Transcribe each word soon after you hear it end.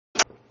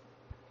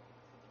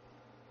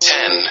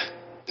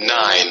9,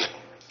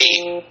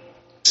 8,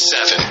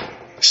 7,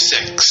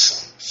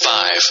 6,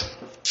 5,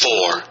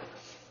 4,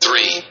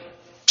 3,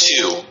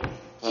 2,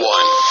 1.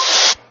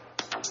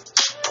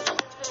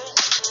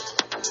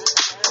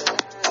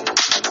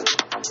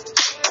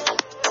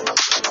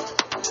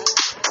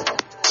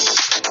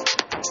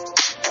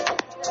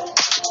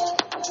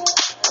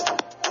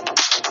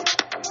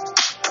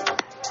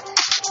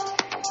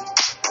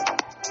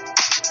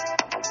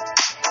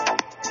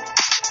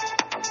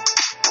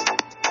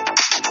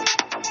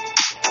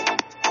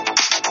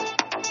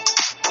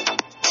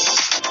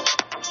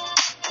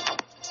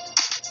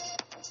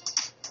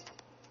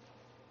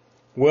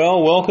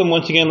 Well, welcome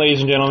once again, ladies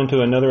and gentlemen,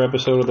 to another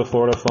episode of the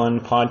Florida Fun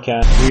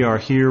Podcast. We are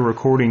here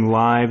recording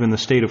live in the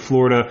state of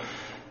Florida,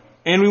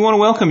 and we want to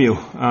welcome you.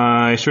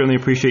 I certainly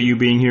appreciate you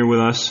being here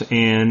with us,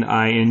 and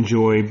I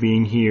enjoy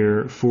being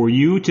here for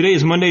you. Today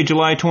is Monday,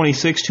 July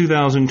 26,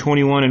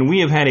 2021, and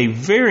we have had a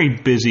very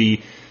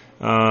busy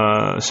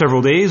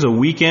several days, a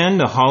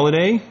weekend, a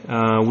holiday.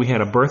 We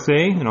had a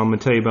birthday, and I'm going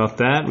to tell you about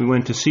that. We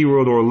went to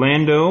SeaWorld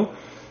Orlando.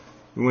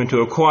 We went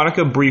to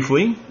Aquatica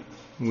briefly.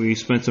 We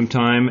spent some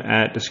time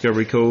at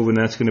Discovery Cove, and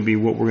that's going to be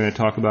what we're going to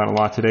talk about a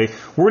lot today.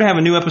 We're going to have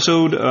a new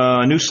episode,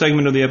 a new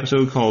segment of the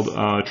episode called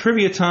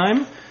Trivia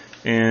Time,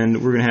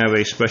 and we're going to have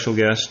a special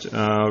guest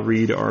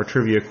read our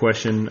trivia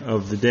question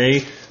of the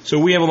day. So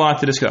we have a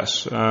lot to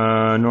discuss.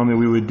 Normally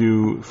we would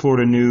do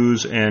Florida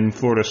news and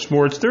Florida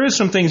sports. There is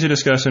some things to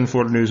discuss in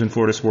Florida news and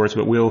Florida sports,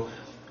 but we'll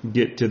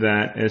get to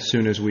that as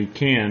soon as we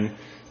can.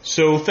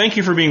 So thank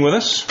you for being with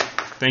us.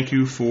 Thank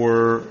you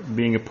for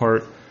being a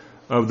part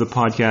of the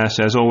podcast,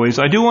 as always.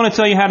 I do want to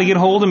tell you how to get a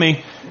hold of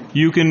me.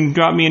 You can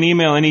drop me an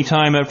email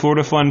anytime at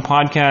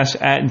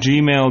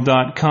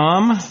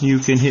floridafunpodcast@gmail.com. You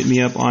can hit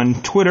me up on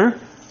Twitter,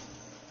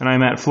 and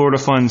I'm at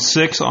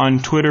FloridaFun6 on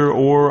Twitter,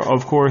 or,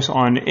 of course,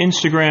 on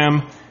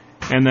Instagram,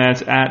 and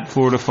that's at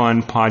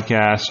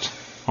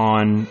FloridaFunPodcast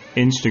on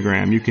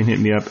Instagram. You can hit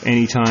me up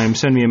anytime.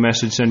 Send me a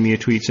message, send me a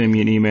tweet, send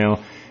me an email,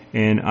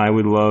 and I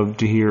would love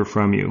to hear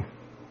from you.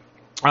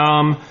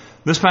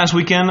 This past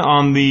weekend,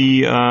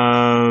 we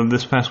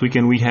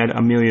had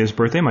Amelia's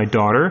birthday. My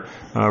daughter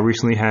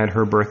recently had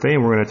her birthday,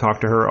 and we're going to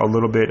talk to her a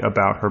little bit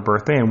about her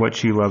birthday and what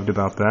she loved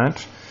about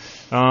that.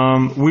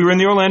 We were in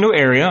the Orlando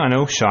area. I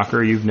know,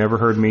 shocker, you've never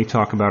heard me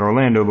talk about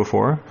Orlando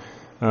before.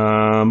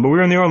 But we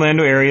were in the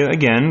Orlando area,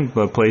 again,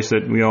 a place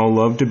that we all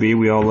love to be,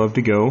 we all love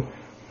to go.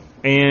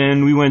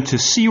 And we went to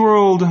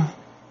SeaWorld.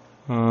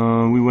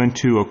 We went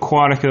to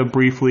Aquatica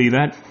briefly.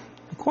 That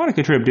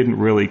Aquatica trip didn't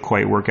really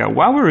quite work out.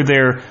 While we were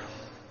there,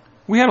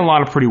 we had a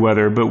lot of pretty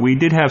weather, but we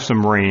did have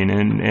some rain,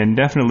 and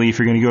definitely if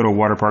you're going to go to a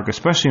water park,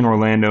 especially in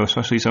Orlando,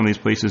 especially some of these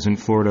places in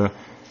Florida,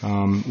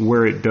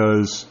 where it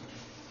does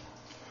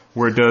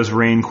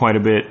rain quite a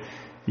bit,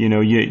 you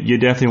know, you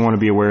definitely want to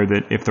be aware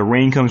that if the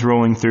rain comes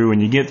rolling through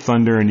and you get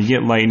thunder and you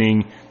get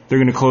lightning, they're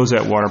going to close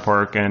that water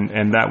park,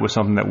 and that was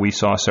something that we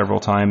saw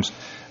several times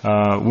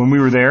when we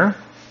were there.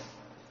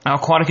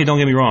 Aquatica, don't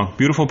get me wrong,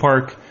 beautiful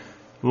park.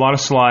 A lot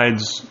of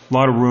slides, a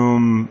lot of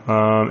room,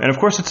 and of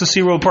course it's a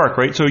SeaWorld park,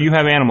 right? So you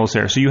have animals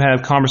there. So you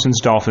have Commerson's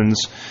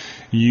dolphins,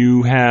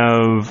 you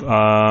have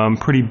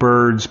pretty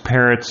birds,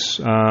 parrots,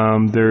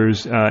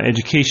 there's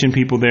education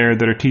people there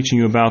that are teaching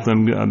you about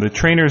them. The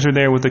trainers are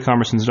there with the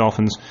Commerson's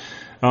dolphins.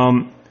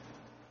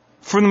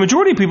 For the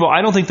majority of people,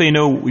 I don't think they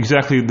know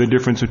exactly the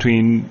difference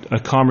between a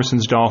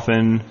Commerson's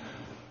dolphin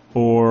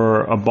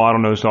or a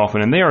bottlenose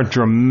dolphin, and they are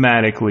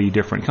dramatically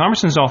different.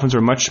 Commerson's dolphins are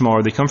much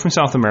smaller. They come from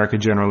South America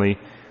generally.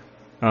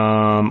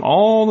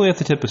 All the way at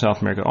the tip of South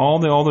America, all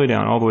the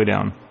way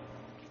down.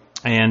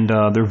 And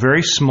they're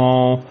very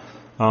small.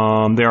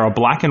 They are a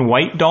black and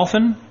white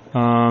dolphin.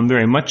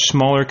 They're a much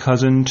smaller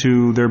cousin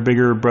to their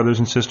bigger brothers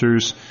and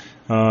sisters,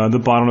 the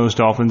bottlenose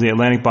dolphins, the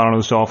Atlantic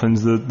bottlenose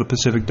dolphins, the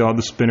Pacific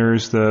the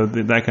spinners,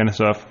 that kind of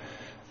stuff.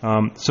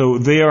 So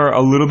they are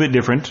a little bit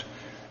different.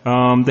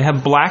 They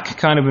have black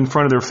kind of in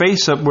front of their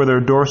face, up where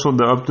their dorsal,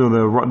 up to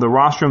the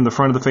rostrum, the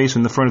front of the face,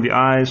 and the front of the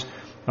eyes.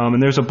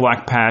 And there's a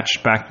black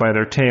patch back by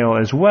their tail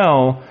as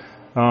well,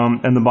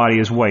 and the body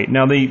is white.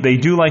 Now, they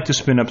do like to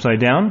spin upside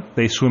down.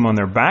 They swim on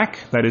their back.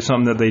 That is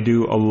something that they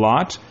do a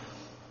lot.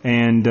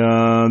 And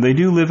they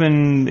do live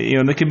in,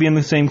 they could be in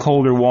the same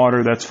colder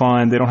water. That's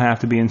fine. They don't have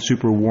to be in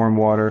super warm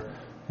water.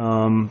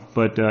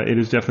 But it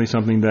is definitely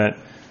something that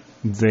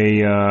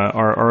they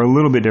are a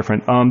little bit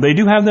different. They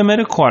do have them at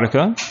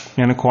Aquatica,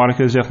 and Aquatica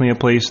is definitely a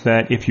place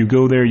that if you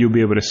go there, you'll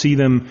be able to see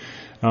them.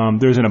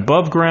 There's an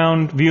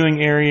above-ground viewing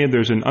area.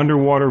 There's an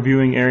underwater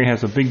viewing area. It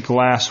has a big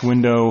glass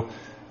window.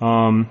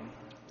 While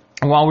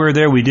we were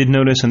there, we did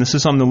notice, and this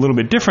is something a little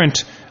bit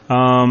different.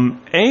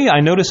 I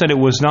noticed that it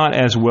was not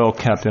as well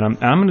kept, and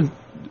I'm going to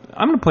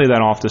play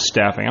that off to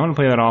staffing. I'm going to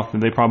play that off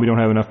that they probably don't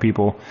have enough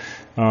people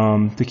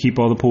to keep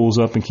all the pools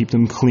up and keep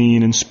them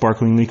clean and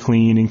sparklingly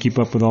clean and keep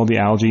up with all the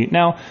algae.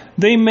 Now,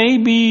 they may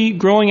be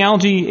growing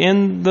algae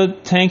in the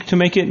tank to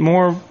make it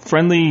more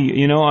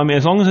friendly.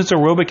 As long as it's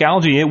aerobic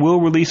algae, it will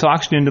release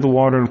oxygen into the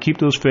water and keep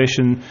those fish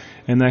and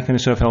that kind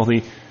of stuff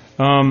healthy.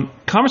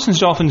 Commerson's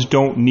dolphins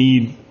don't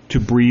need to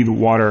breathe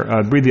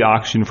water, breathe the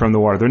oxygen from the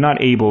water. They're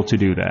not able to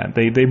do that.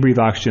 They breathe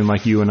oxygen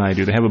like you and I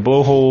do. They have a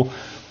blowhole.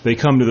 They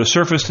come to the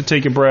surface to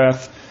take a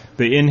breath.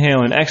 They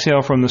inhale and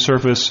exhale from the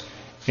surface,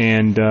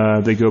 and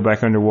they go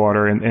back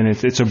underwater. And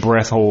it's a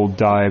breath hold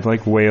dive,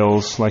 like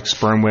whales, like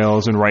sperm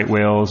whales and right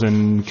whales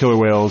and killer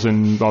whales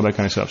and all that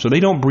kind of stuff. So they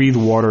don't breathe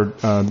water,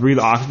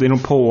 they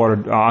don't pull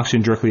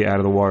oxygen directly out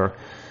of the water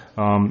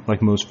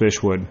like most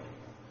fish would.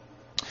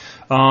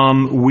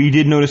 We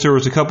did notice there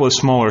was a couple of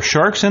smaller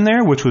sharks in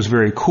there, which was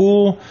very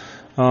cool.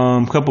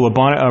 A couple of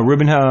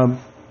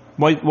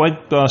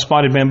white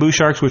spotted bamboo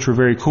sharks, which were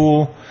very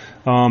cool.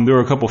 There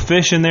were a couple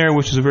fish in there,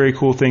 which is a very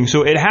cool thing.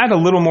 So it had a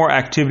little more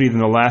activity than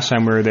the last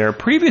time we were there.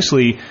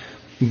 Previously,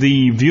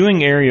 the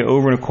viewing area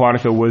over in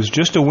Aquatica was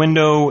just a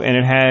window, and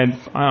it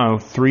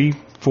had, 3,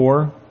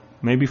 4,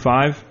 maybe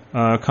 5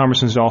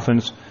 Commerson's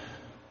dolphins.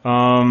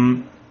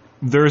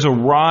 There's a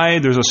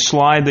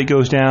slide that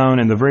goes down,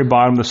 and the very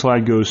bottom of the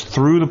slide goes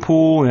through the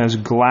pool. It has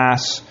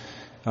glass,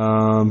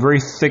 very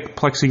thick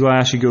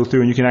plexiglass you go through,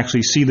 and you can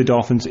actually see the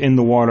dolphins in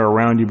the water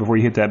around you before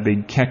you hit that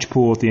big catch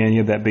pool at the end. You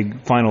have that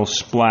big final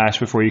splash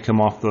before you come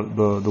off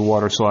the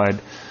water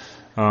slide.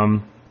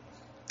 And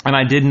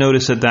I did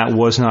notice that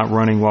was not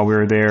running while we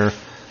were there.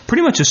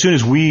 Pretty much as soon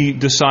as we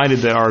decided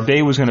that our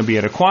day was going to be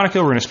at Aquatica,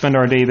 we're going to spend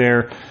our day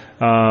there,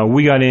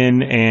 we got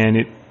in, and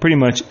it pretty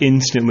much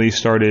instantly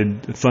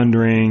started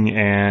thundering,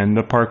 and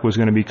the park was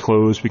going to be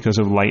closed because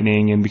of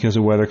lightning and because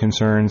of weather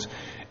concerns.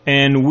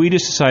 And we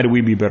just decided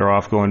we'd be better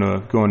off going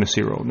to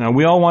SeaWorld. Now,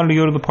 we all wanted to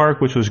go to the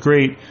park, which was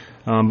great,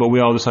 but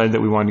we all decided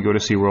that we wanted to go to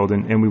SeaWorld,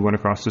 and we went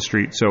across the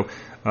street. So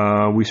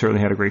we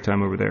certainly had a great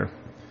time over there.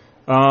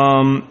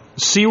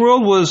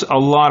 SeaWorld was a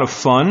lot of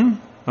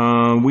fun.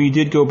 We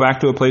did go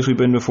back to a place we've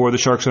been before, the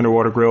Sharks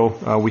Underwater Grill.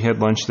 We had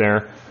lunch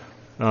there.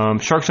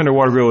 Sharks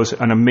Underwater Grill is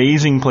an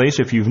amazing place.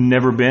 If you've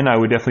never been, I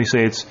would definitely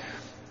say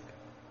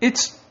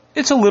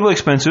it's a little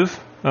expensive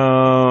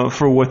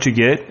for what you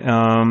get.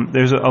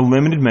 There's a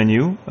limited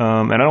menu,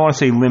 and I don't want to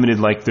say limited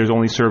like there's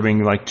only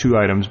serving like 2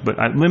 items, but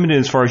limited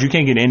as far as you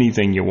can't get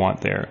anything you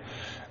want there.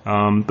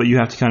 But you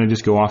have to kind of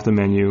just go off the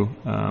menu.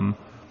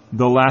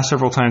 The last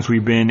several times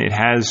we've been, it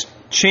has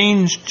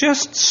changed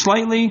just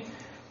slightly,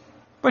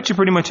 but you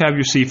pretty much have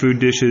your seafood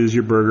dishes,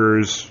 your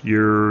burgers,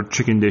 your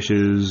chicken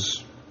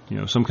dishes,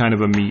 some kind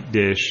of a meat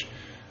dish.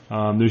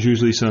 There's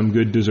usually some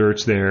good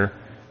desserts there.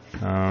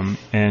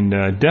 And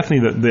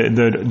definitely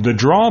the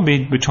draw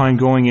between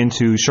going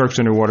into Sharks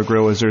Underwater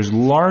Grill is there's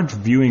large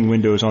viewing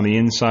windows on the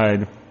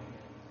inside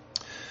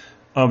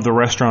of the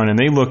restaurant, and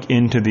they look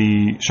into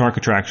the shark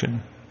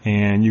attraction.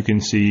 And you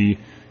can see,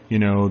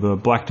 the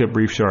black-tip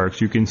reef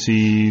sharks. You can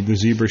see the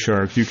zebra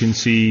sharks. You can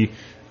see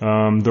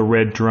the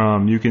red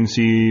drum. You can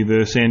see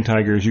the sand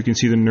tigers. You can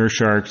see the nurse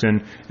sharks.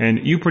 And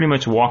you pretty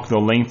much walk the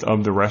length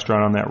of the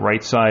restaurant on that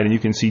right side, and you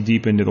can see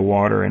deep into the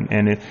water.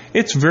 And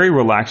it's very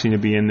relaxing to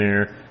be in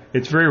there.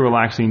 It's very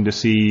relaxing to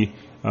see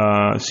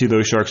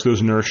those sharks,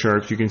 those nurse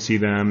sharks. You can see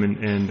them,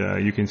 and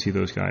you can see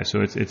those guys. So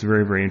it's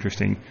very, very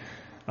interesting.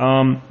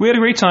 We had a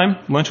great time.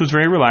 Lunch was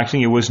very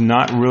relaxing. It was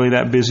not really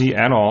that busy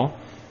at all.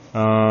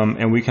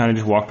 And we kind of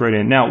just walked right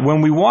in. Now,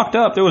 when we walked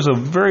up, there was a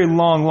very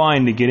long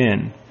line to get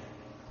in.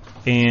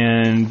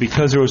 And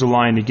because there was a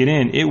line to get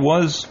in, it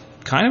was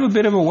kind of a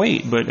bit of a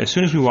wait. But as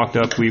soon as we walked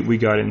up, we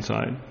got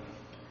inside.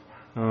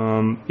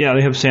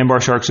 They have sandbar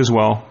sharks as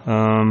well.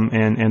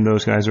 And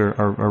those guys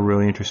are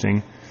really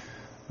interesting.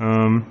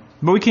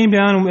 But we came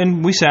down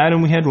and we sat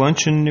and we had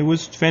lunch, and it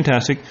was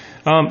fantastic.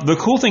 The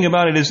cool thing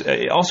about it is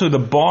also the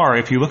bar.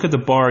 If you look at the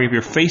bar, if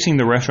you're facing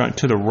the restaurant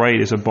to the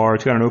right is a bar.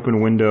 It's got an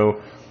open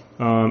window.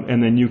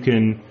 And then you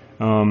can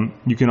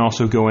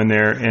also go in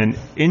there, and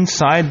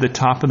inside the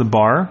top of the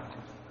bar,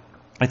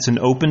 it's an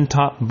open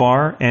top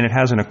bar, and it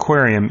has an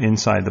aquarium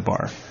inside the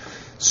bar.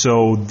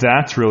 So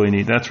that's really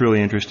neat. That's really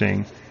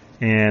interesting.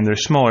 And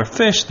there's smaller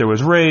fish. There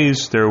was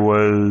rays. There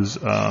was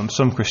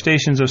some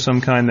crustaceans of some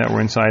kind that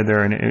were inside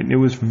there, and it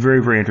was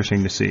very, very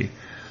interesting to see.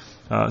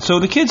 So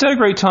the kids had a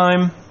great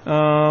time.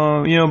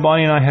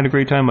 Bonnie and I had a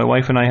great time. My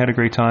wife and I had a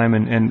great time,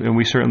 and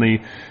we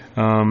certainly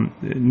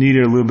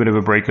needed a little bit of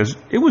a break because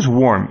it was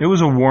warm. It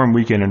was a warm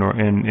weekend in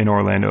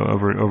Orlando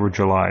over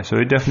July, so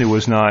it definitely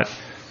was not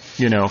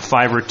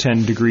 5 or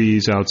 10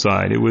 degrees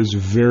outside. It was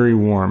very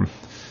warm.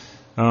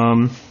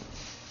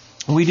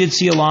 We did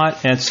see a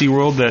lot at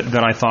SeaWorld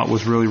that I thought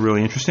was really,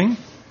 really interesting.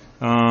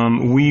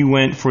 We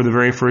went for the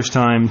very first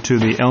time to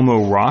the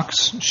Elmo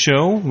Rocks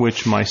show,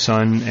 which my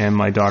son and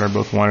my daughter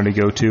both wanted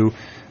to go to,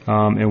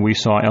 and we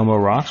saw Elmo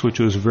Rocks, which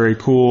was very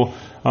cool.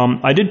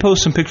 I did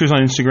post some pictures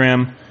on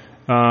Instagram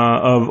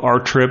of our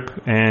trip,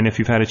 and if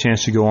you've had a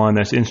chance to go on,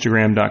 that's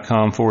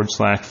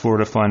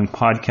Instagram.com/Florida Fun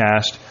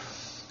Podcast.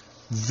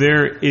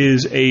 There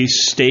is a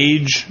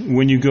stage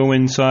when you go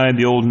inside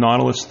the old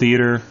Nautilus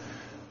Theater.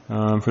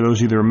 For those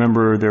of you that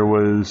remember, there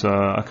was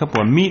a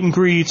couple of meet and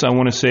greets. I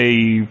want to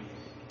say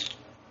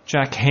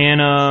Jack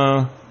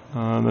Hanna,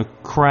 the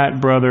Kratt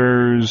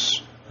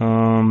brothers.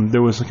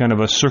 There was kind of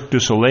a Cirque du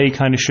Soleil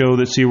kind of show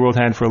that SeaWorld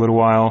had for a little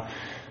while.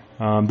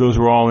 Those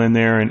were all in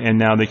there, and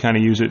now they kind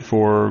of use it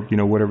for,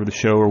 whatever the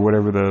show or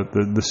whatever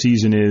the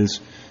season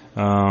is.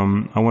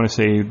 I want to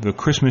say the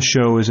Christmas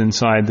show is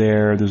inside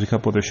there. There's a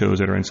couple other shows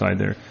that are inside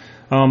there.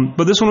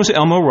 But this one was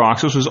Elmo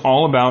Rocks. This was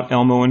all about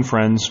Elmo and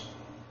Friends.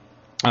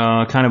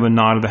 Kind of a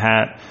nod of the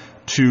hat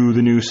to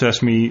the new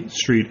Sesame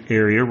Street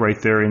area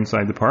right there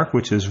inside the park,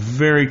 which is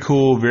very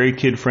cool, very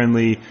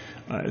kid-friendly,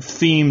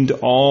 themed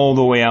all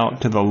the way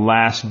out to the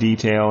last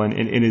detail, and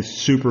it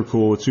is super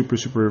cool. It's super,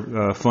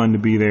 super fun to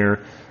be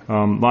there.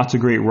 Lots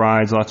of great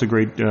rides, lots of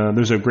great,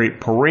 there's a great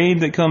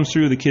parade that comes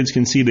through. The kids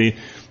can see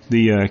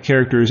the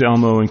characters,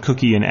 Elmo and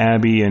Cookie and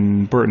Abby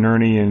and Bert and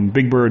Ernie and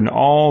Big Bird and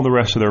all the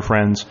rest of their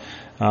friends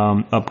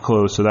up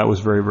close, so that was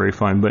very, very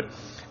fun. But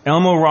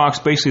Elmo Rocks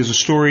basically is a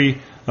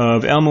story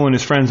of Elmo and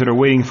his friends that are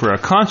waiting for a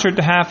concert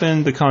to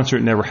happen. The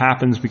concert never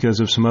happens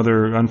because of some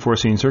other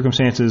unforeseen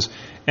circumstances,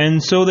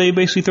 and so they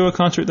basically throw a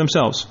concert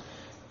themselves.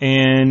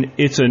 And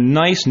it's a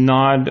nice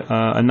nod,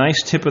 a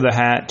nice tip of the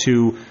hat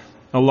to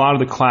a lot of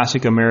the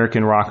classic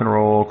American rock and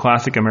roll,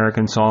 classic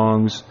American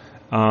songs,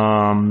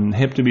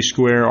 Hip to Be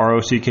Square,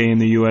 R.O.C.K. in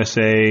the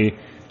USA,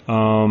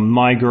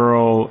 My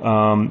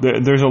Girl.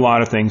 There's a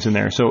lot of things in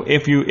there. So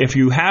if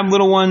you have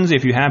little ones,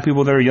 if you have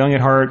people that are young at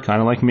heart, kind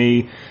of like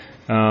me,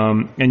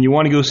 and you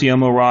want to go see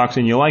Elmo Rocks,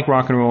 and you like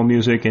rock and roll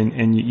music,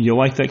 and you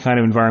like that kind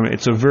of environment,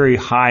 it's a very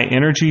high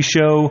energy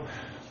show.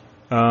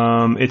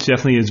 It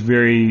definitely is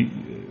very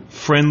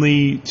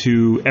friendly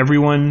to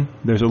everyone.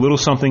 There's a little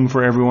something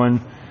for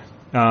everyone.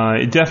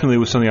 It definitely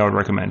was something I would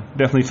recommend.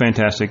 Definitely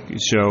fantastic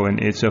show, and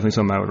it's definitely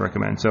something I would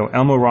recommend. So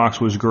Elmo Rocks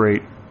was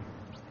great.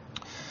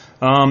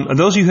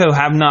 Those of you who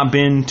have not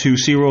been to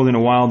SeaWorld in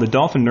a while, the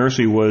Dolphin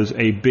Nursery was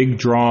a big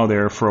draw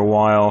there for a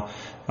while.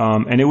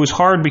 And it was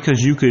hard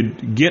because you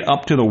could get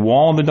up to the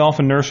wall of the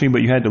Dolphin Nursery,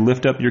 but you had to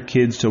lift up your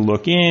kids to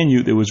look in.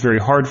 It was very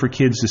hard for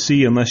kids to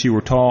see unless you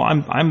were tall.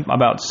 I'm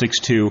about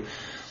 6'2",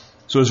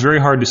 so it's very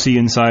hard to see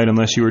inside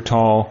unless you were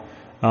tall.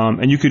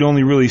 And you could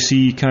only really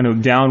see kind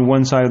of down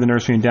one side of the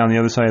nursery and down the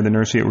other side of the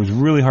nursery. It was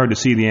really hard to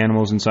see the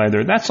animals inside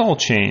there. That's all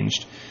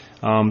changed.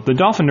 The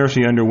Dolphin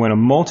Nursery underwent a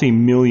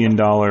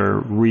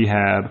multi-million-dollar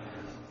rehab,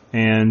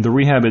 and the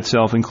rehab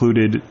itself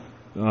included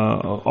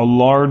a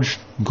large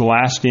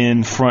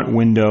glassed-in front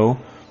window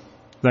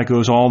that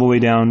goes all the way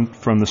down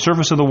from the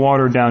surface of the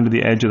water down to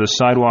the edge of the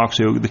sidewalk,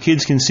 so the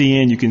kids can see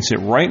in. You can sit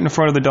right in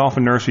front of the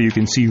Dolphin Nursery. You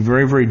can see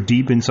very, very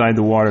deep inside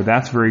the water.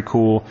 That's very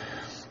cool.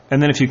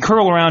 And then if you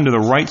curl around to the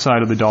right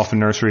side of the Dolphin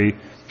Nursery,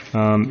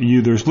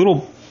 there's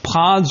little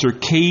pods or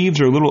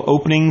caves or little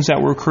openings that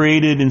were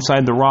created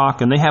inside the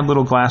rock, and they have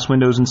little glass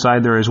windows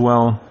inside there as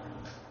well.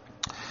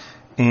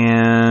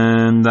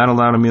 And that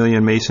allowed Amelia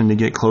and Mason to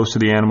get close to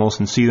the animals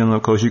and see them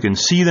up close. You can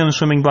see them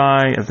swimming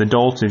by. As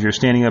adults, if you're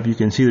standing up, you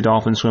can see the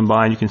dolphins swim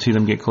by, and you can see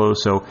them get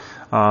close. So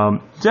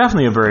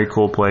definitely a very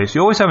cool place.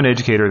 You always have an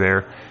educator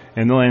there,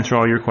 and they'll answer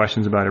all your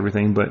questions about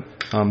everything, but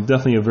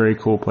definitely a very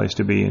cool place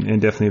to be, and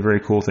definitely a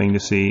very cool thing to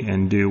see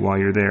and do while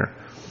you're there.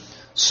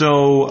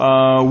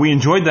 So we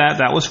enjoyed that.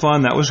 That was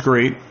fun. That was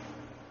great.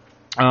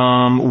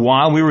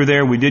 While we were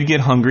there, we did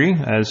get hungry,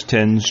 as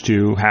tends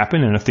to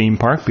happen in a theme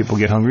park. People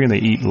get hungry and they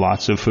eat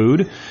lots of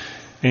food.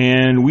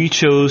 And we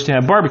chose to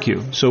have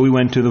barbecue. So we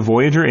went to the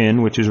Voyager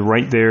Inn, which is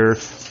right there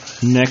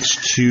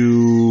next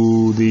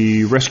to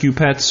the Rescue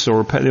Pets,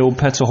 or the old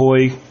Pets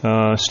Ahoy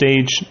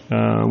stage,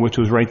 which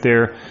was right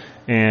there.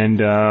 And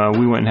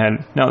we went and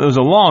had... Now, there was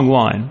a long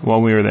line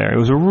while we were there. It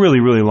was a really,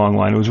 really long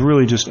line. It was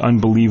really just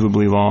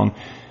unbelievably long.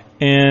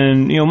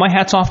 And, my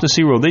hat's off to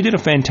SeaWorld. They did a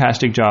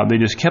fantastic job. They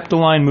just kept the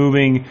line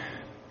moving.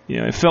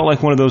 It felt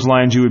like one of those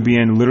lines you would be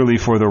in literally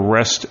for the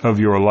rest of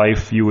your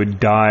life. You would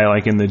die,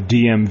 like in the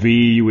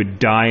DMV, you would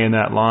die in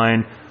that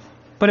line.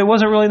 But it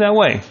wasn't really that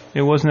way.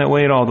 It wasn't that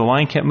way at all. The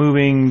line kept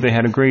moving. They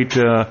had a great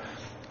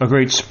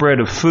spread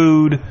of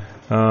food.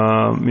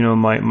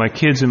 My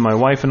kids and my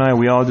wife and I,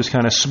 we all just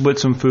kind of split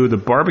some food. The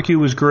barbecue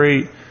was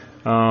great.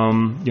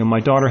 My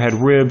daughter had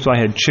ribs. I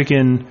had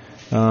chicken.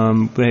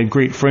 They had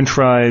great French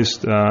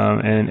fries,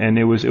 and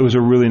it was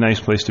a really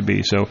nice place to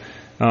be. So,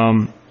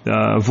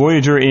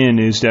 Voyager Inn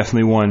is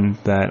definitely one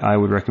that I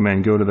would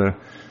recommend. Go to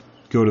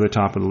the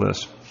top of the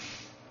list.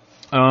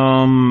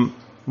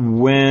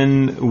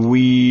 When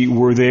we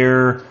were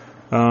there,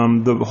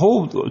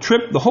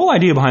 the whole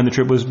idea behind the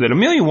trip was that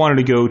Amelia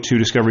wanted to go to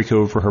Discovery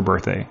Cove for her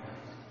birthday.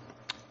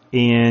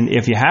 And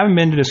if you haven't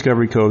been to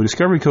Discovery Cove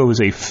is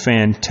a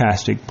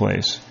fantastic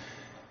place.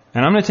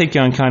 And I'm going to take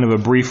you on kind of a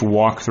brief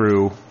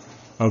walkthrough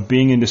of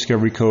being in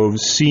Discovery Cove,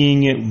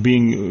 seeing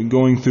it,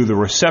 going through the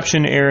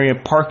reception area,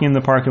 parking in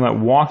the parking lot,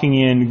 walking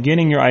in,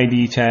 getting your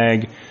ID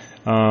tag,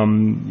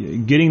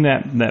 getting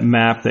that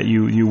map that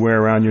you wear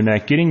around your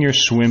neck, getting your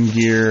swim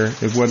gear,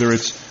 whether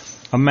it's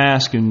a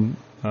mask and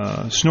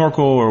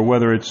snorkel, or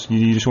whether it's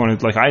you just want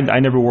to, like I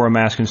never wore a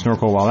mask and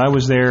snorkel while I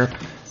was there,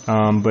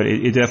 but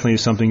it definitely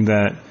is something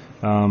that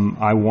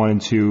I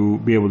wanted to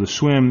be able to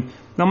swim.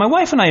 Now, my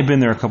wife and I have been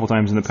there a couple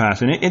times in the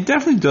past, and it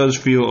definitely does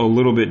feel a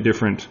little bit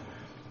different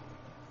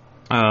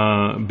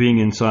being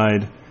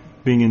inside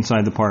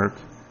the park.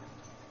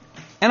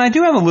 And I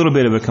do have a little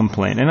bit of a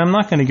complaint, and I'm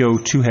not going to go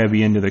too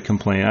heavy into the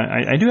complaint.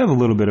 I do have a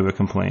little bit of a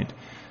complaint,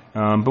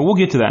 but we'll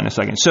get to that in a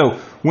second. So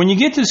when you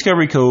get to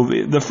Discovery Cove,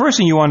 the first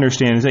thing you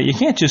understand is that you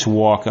can't just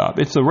walk up.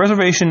 It's a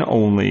reservation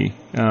only,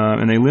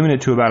 and they limit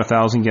it to about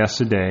 1,000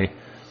 guests a day.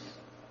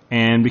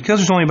 And because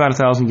there's only about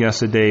 1,000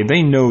 guests a day,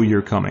 they know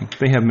you're coming.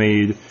 They've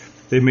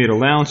made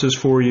allowances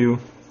for you.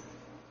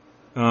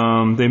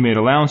 They made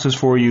allowances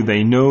for you.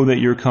 They know that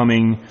you're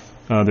coming.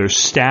 There's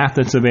staff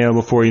that's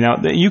available for you. Now,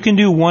 you can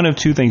do one of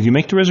two things. You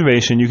make the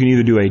reservation. You can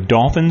either do a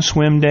dolphin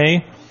swim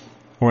day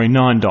or a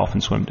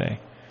non-dolphin swim day.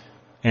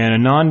 And a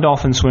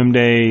non-dolphin swim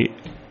day,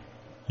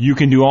 you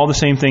can do all the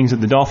same things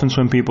that the dolphin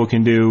swim people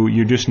can do.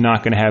 You're just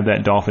not going to have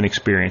that dolphin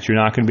experience. You're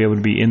not going to be able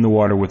to be in the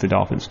water with the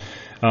dolphins.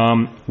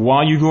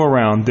 While you go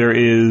around, there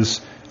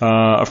is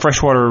a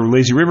freshwater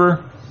lazy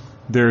river.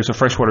 There's a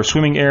freshwater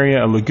swimming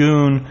area, a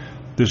lagoon.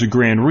 There's a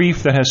grand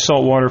reef that has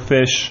saltwater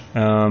fish,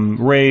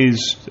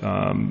 rays,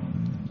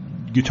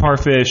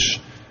 guitarfish,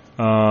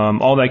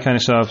 all that kind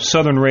of stuff.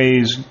 Southern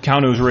rays,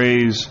 cownose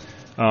rays.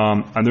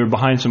 And they're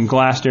behind some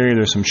glassed area.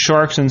 There's some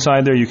sharks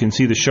inside there. You can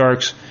see the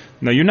sharks.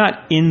 Now, you're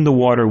not in the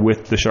water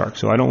with the sharks,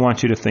 so I don't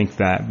want you to think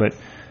that. But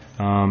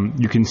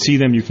you can see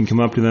them. You can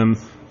come up to them.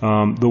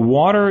 The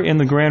water in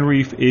the Grand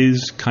Reef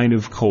is kind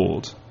of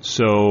cold.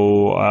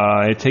 So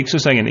it takes a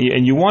second.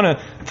 And you want to,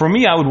 for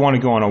me, I would want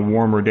to go on a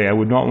warmer day. I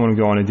would not want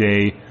to go on a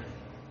day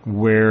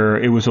where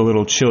it was a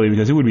little chilly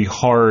because it would be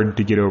hard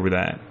to get over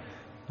that.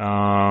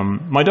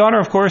 My daughter,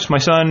 of course, my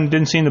son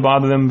didn't seem to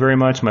bother them very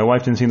much. My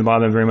wife didn't seem to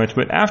bother them very much.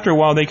 But after a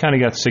while, they kind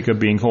of got sick of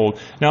being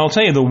cold. Now, I'll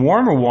tell you, the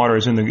warmer water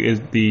is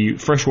is the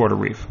freshwater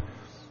reef,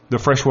 the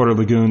freshwater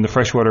lagoon, the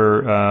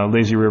freshwater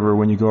lazy river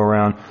when you go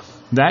around.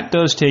 That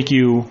does take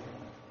you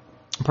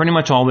pretty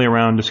much all the way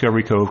around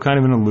Discovery Cove, kind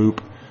of in a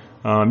loop.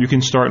 You can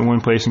start in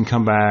one place and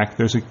come back.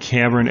 There's a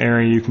cavern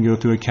area. You can go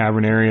through a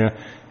cavern area.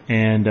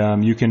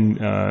 And you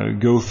can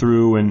go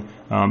through and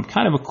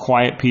kind of a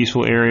quiet,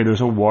 peaceful area.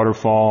 There's a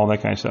waterfall,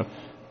 that kind of stuff.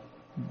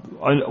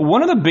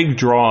 One of the big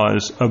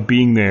draws of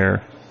being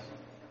there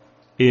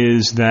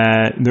is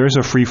that there's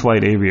a free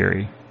flight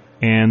aviary.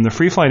 And the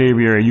free flight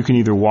aviary, you can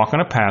either walk on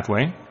a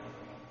pathway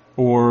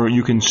or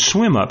you can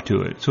swim up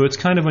to it. So it's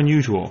kind of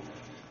unusual.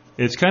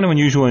 It's kind of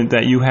unusual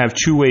that you have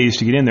two ways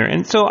to get in there.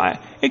 And so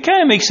it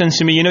kind of makes sense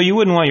to me. You know, you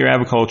wouldn't want your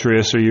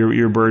aviculturists or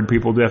your bird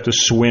people to have to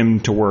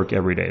swim to work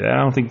every day. I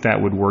don't think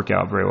that would work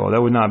out very well.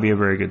 That would not be a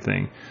very good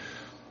thing.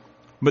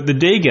 But the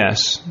day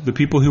guests, the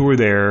people who were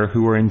there,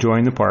 who were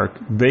enjoying the park,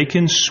 they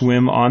can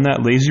swim on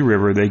that lazy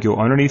river. They go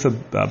underneath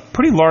a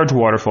pretty large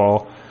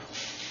waterfall,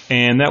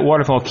 and that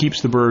waterfall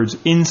keeps the birds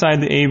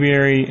inside the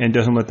aviary and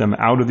doesn't let them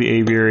out of the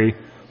aviary.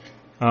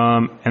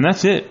 And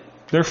that's it.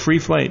 They're free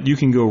flight. You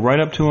can go right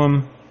up to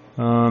them.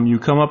 You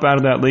come up out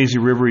of that lazy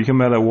river, you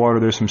come out of that water,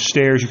 there's some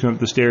stairs, you come up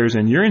the stairs,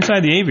 and you're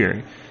inside the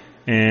aviary.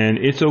 And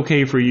it's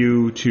okay for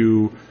you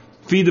to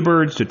feed the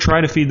birds, to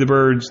try to feed the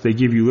birds. They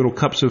give you little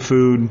cups of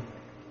food,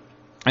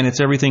 and it's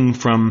everything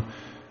from,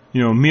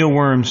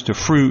 mealworms to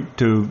fruit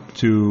to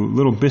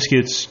little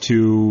biscuits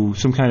to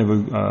some kind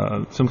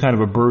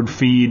of a bird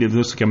feed. It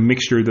looks like a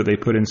mixture that they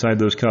put inside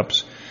those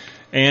cups.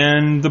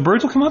 And the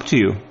birds will come up to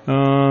you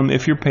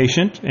if you're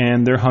patient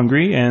and they're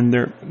hungry and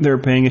they're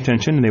paying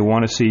attention and they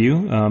want to see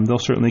you. They'll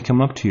certainly come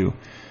up to you.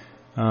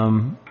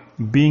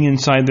 Being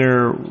inside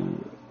there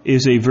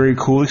is a very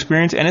cool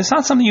experience, and it's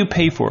not something you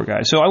pay for,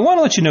 guys. So I want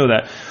to let you know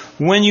that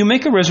when you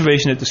make a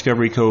reservation at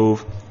Discovery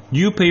Cove,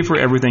 you pay for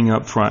everything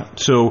up front.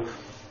 So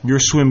your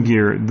swim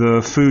gear,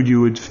 the food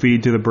you would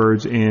feed to the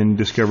birds in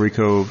Discovery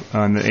Cove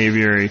on the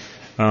aviary,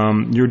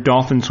 your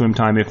dolphin swim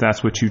time, if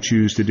that's what you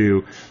choose to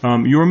do.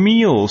 Your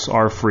meals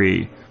are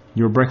free.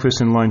 Your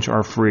breakfast and lunch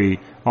are free.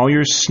 All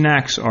your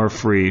snacks are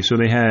free. So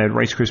they had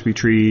Rice Krispie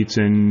treats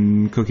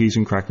and cookies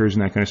and crackers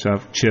and that kind of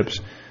stuff, chips.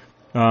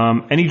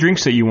 Any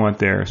drinks that you want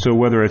there. So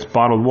whether it's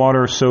bottled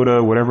water,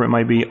 soda, whatever it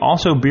might be.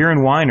 Also, beer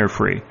and wine are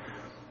free.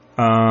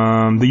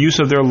 The use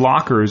of their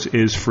lockers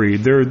is free.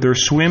 Their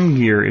swim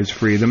gear is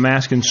free. The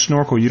mask and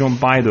snorkel, you don't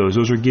buy those.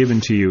 Those are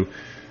given to you.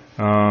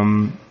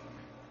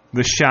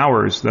 The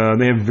showers, they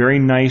have very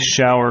nice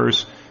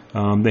showers.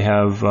 They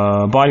have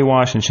body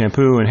wash and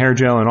shampoo and hair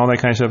gel and all that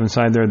kind of stuff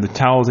inside there. The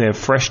towels, they have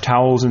fresh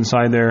towels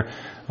inside there.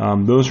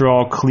 Those are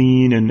all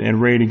clean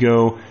and ready to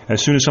go.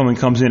 As soon as someone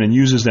comes in and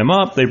uses them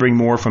up, they bring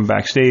more from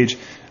backstage,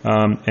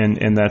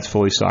 and that's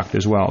fully stocked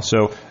as well.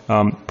 So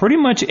pretty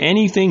much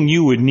anything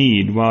you would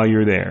need while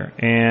you're there.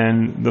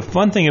 And the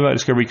fun thing about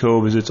Discovery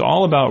Cove is it's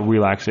all about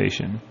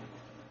relaxation.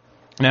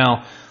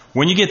 Now,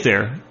 when you get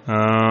there,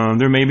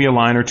 there may be a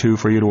line or two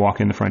for you to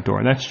walk in the front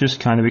door. That's just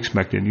kind of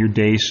expected. Your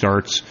day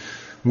starts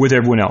with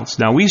everyone else.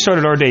 Now, we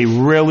started our day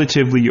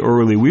relatively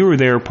early. We were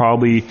there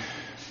probably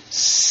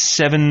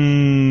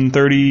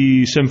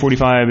 7:30,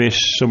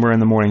 7:45-ish, somewhere in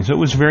the morning. So it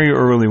was very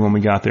early when we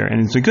got there.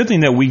 And it's a good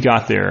thing that we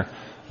got there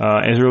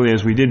as early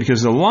as we did,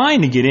 because the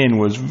line to get in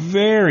was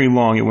very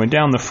long. It went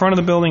down the front of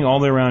the building all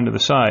the way around to the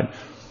side.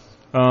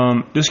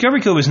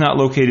 Discovery Cove is not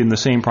located in the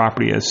same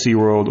property as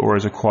SeaWorld or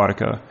as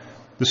Aquatica.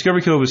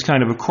 Discovery Cove is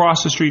kind of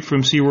across the street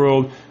from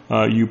SeaWorld.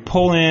 You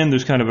pull in,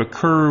 there's kind of a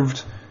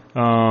curved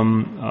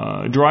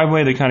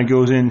driveway that kind of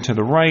goes in to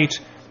the right,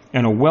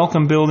 and a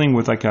welcome building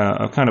with like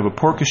a kind of a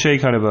porte-cochere,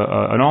 kind of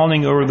an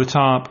awning over the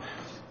top,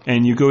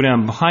 and you go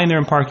down behind there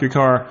and park your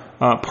car.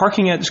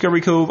 Parking at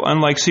Discovery Cove,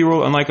 unlike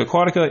SeaWorld, unlike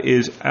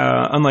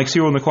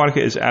SeaWorld and Aquatica,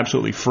 is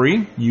absolutely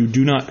free. You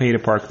do not pay to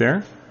park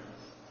there.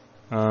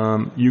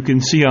 You can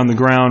see on the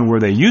ground where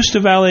they used to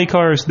valet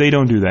cars, they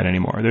don't do that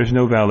anymore. There's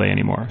no valet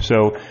anymore.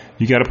 So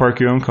you got to park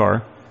your own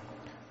car.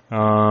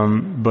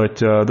 But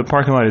the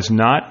parking lot is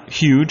not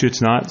huge.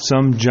 It's not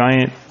some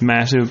giant,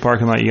 massive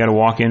parking lot you got to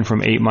walk in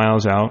from 8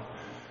 miles out.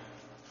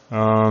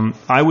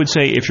 I would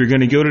say if you're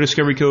going to go to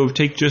Discovery Cove,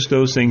 take just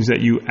those things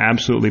that you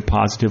absolutely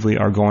positively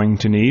are going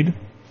to need,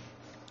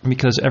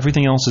 because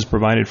everything else is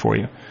provided for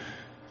you.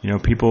 You know,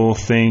 people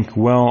think,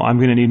 well, I'm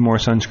going to need more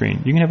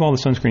sunscreen. You can have all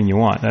the sunscreen you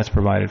want. That's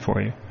provided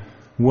for you.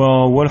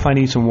 Well, what if I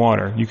need some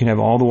water? You can have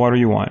all the water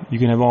you want. You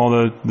can have all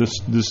the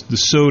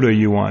soda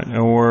you want,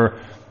 or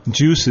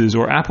juices,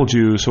 or apple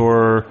juice,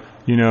 or,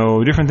 you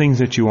know, different things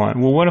that you want.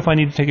 Well, what if I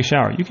need to take a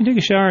shower? You can take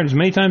a shower as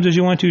many times as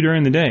you want to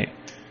during the day.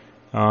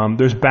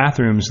 There's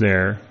bathrooms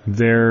there.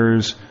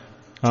 There's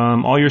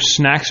all your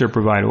snacks are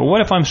provided. Well,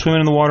 what if I'm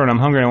swimming in the water and I'm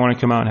hungry and I want to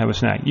come out and have a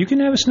snack? You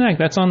can have a snack.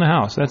 That's on the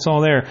house. That's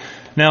all there.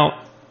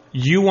 Now,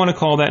 you want to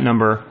call that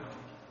number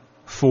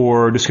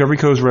for Discovery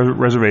Cove's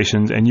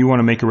reservations, and you want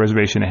to make a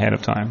reservation ahead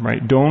of time,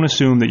 right? Don't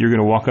assume that you're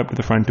going to walk up to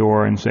the front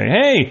door and say,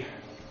 hey,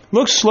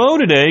 looks slow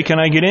today. Can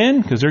I get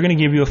in? Because they're going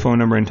to give you a phone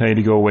number and tell you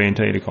to go away and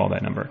tell you to call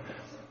that number.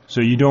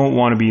 So you don't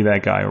want to be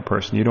that guy or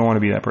person. You don't want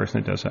to be that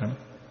person that does that.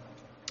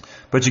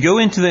 But you go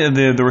into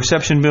the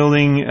reception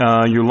building,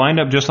 you're lined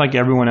up just like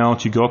everyone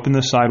else. You go up in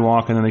the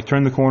sidewalk, and then they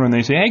turn the corner, and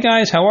they say, hey,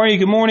 guys, how are you?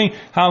 Good morning.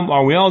 How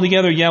are we all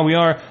together? Yeah, we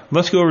are.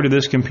 Let's go over to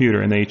this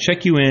computer. And they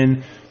check you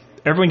in.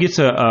 Everyone gets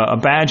a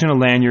badge and a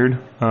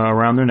lanyard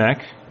around their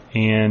neck,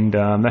 and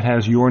that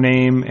has your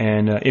name.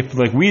 And if,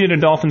 like, we did a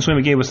dolphin swim,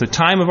 it gave us the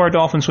time of our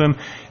dolphin swim,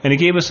 and it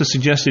gave us a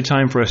suggested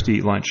time for us to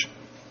eat lunch.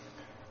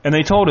 And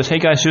they told us, hey,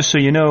 guys, just so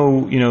you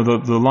know,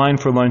 the line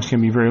for lunch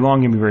can be very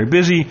long, can be very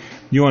busy.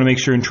 You want to make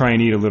sure and try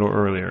and eat a little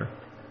earlier.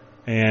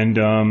 And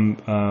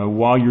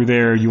while you're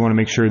there, you want to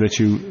make sure that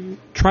you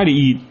try to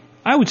eat,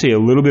 I would say, a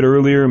little bit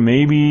earlier,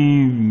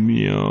 maybe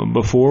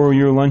before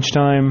your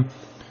lunchtime.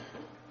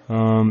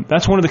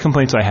 That's one of the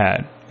complaints I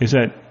had, is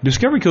that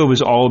Discovery Cove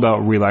is all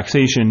about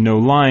relaxation, no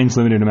lines,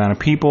 limited amount of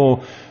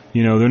people.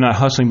 They're not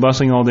hustling,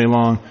 bustling all day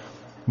long.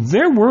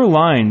 There were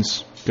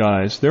lines,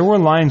 guys. There were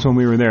lines when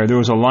we were there. There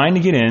was a line to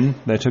get in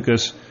that took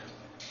us,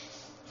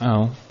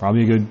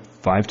 probably a good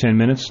 5-10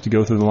 minutes to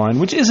go through the line,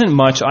 which isn't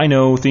much. I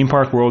know Theme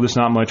Park World is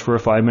not much for a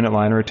 5-minute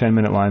line or a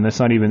 10-minute line.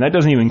 That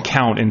doesn't even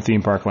count in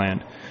Theme Park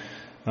Land.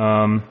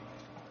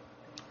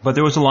 But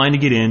there was a line to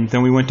get in.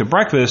 Then we went to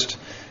breakfast,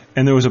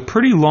 and there was a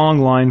pretty long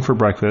line for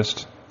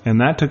breakfast,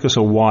 and that took us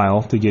a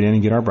while to get in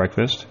and get our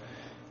breakfast.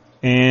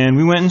 And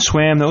we went and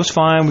swam. That was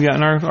fine. We got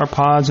in our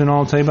pods, and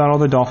I'll tell you about all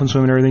the dolphin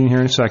swimming and everything here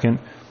in a second.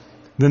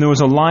 Then there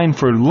was a line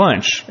for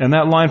lunch, and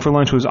that line for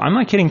lunch was, I'm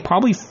not kidding,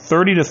 probably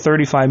 30 to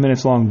 35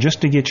 minutes long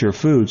just to get your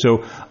food.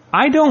 So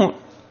I don't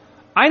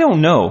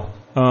know.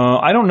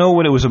 I don't know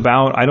what it was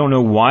about. I don't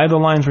know why the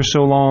lines were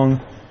so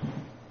long.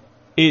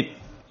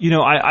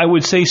 I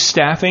would say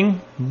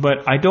staffing,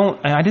 but I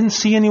didn't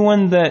see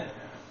anyone that,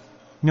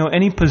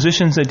 any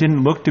positions that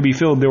didn't look to be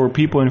filled. There were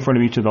people in front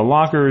of each of the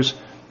lockers.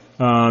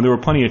 There were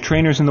plenty of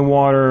trainers in the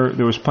water.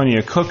 There was plenty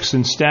of cooks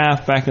and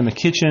staff back in the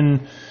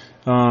kitchen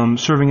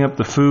serving up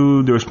the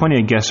food. There was plenty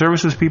of guest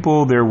services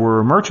people. There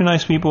were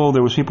merchandise people.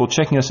 There was people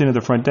checking us in at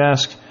the front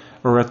desk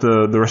or at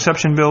the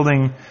reception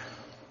building.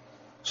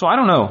 So I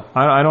don't know.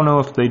 I don't know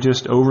if they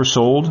just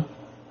oversold,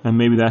 and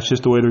maybe that's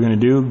just the way they're going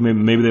to do.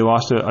 Maybe they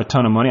lost a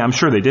ton of money. I'm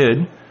sure they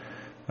did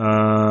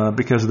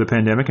because of the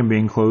pandemic and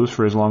being closed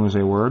for as long as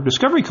they were.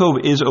 Discovery Cove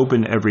is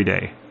open every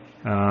day.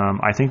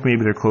 I think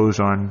maybe they're closed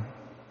on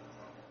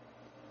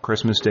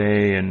Christmas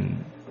Day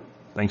and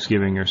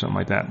Thanksgiving or something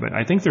like that, but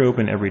I think they're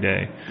open every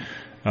day,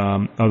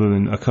 other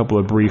than a couple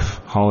of brief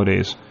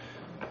holidays.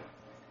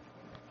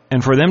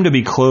 And for them to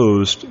be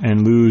closed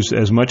and lose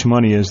as much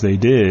money as they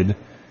did,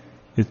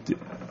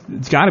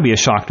 it's got to be a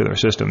shock to their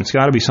system. It's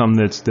got to be something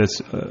that's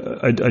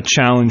a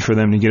challenge for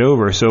them to get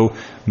over. So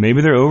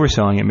maybe they're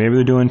overselling it. Maybe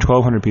they're doing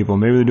 1,200 people.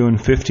 Maybe they're doing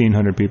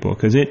 1,500 people,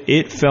 because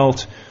it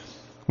felt,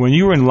 when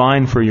you were in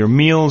line for your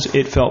meals,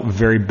 it felt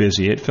very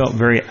busy. It felt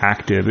very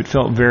active. It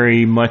felt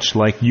very much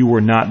like you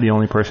were not the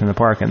only person in the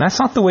park. And that's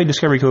not the way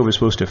Discovery Cove is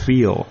supposed to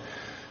feel.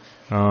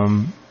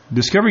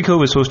 Discovery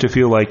Cove is supposed to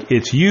feel like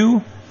it's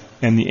you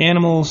and the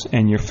animals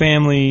and your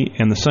family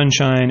and the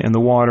sunshine and the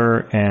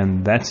water,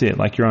 and that's it,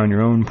 like you're on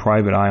your own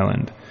private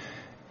island.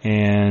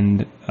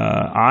 And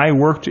I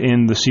worked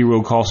in the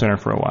SeaWorld call center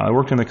for a while. I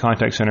worked in the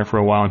contact center for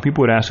a while, and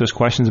people would ask us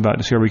questions about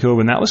Discovery Cove,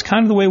 and that was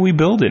kind of the way we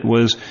built it,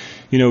 was,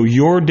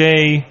 your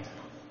day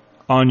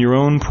on your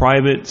own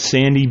private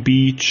sandy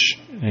beach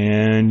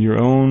and your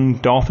own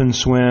dolphin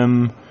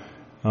swim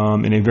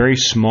in a very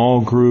small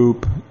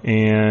group,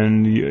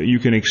 and you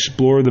can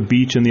explore the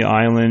beach and the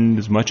island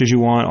as much as you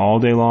want all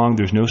day long.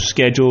 There's no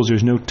schedules.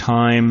 There's no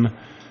time.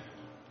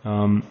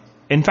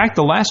 In fact,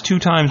 the last 2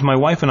 times my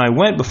wife and I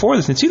went before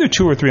this, it's either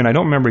 2 or 3, and I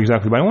don't remember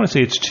exactly, but I want to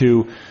say it's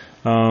 2.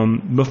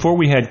 Before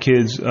we had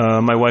kids,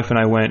 my wife and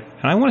I went,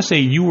 and I want to say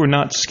you were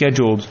not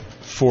scheduled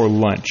for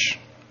lunch.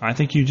 I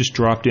think you just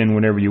dropped in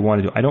whenever you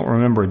wanted to. I don't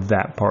remember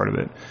that part of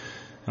it.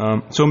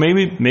 So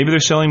maybe they're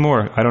selling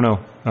more. I don't know.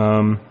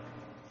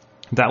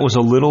 That was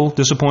a little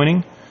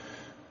disappointing.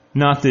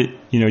 Not that,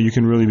 you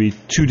can really be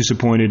too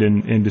disappointed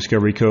in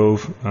Discovery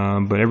Cove,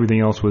 but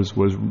everything else was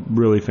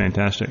really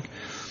fantastic.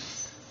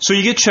 So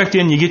you get checked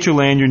in, you get your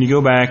lanyard, and you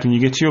go back and you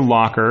get to your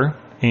locker,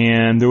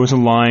 and there was a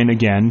line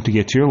again to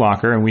get to your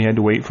locker, and we had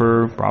to wait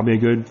for probably a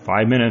good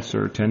 5 minutes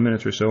or 10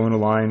 minutes or so in a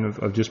line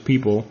of just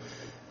people.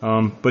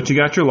 But you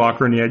got your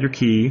locker and you had your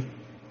key.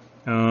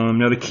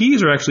 Now the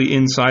keys are actually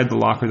inside the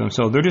locker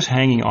themselves. They're just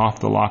hanging off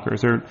the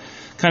lockers. They're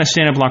kind of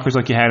stand-up lockers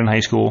like you had in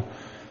high school.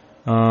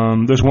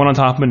 There's one on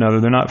top of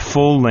another. They're not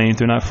full length.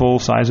 They're not full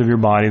size of your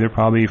body. They're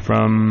probably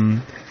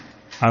from,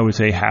 I would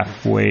say,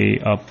 halfway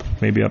up,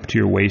 maybe up to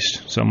your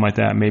waist, something like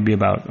that. Maybe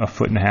about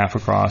 1.5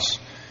 foot across.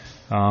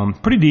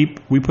 Pretty deep.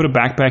 We put a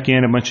backpack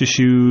in, a bunch of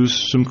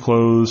shoes, some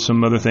clothes,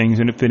 some other things,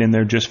 and it fit in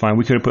there just fine.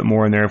 We could have put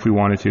more in there if we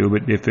wanted to,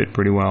 but it fit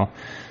pretty well.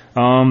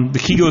 The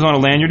key goes on a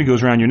lanyard. It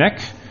goes around your neck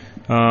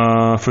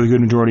for the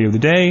good majority of the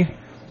day,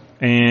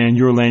 and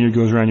your lanyard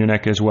goes around your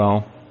neck as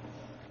well.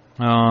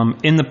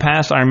 In the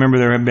past, I remember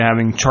there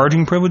having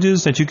charging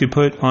privileges that you could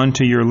put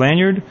onto your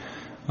lanyard.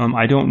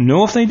 I don't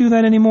know if they do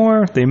that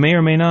anymore. They may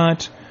or may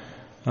not.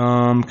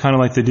 Kind of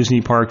like the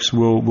Disney parks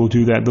will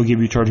do that. They'll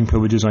give you charging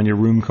privileges on your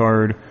room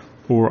card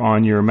or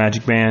on your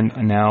Magic Band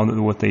now,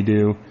 what they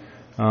do.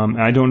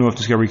 I don't know if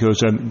Discovery Cove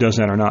does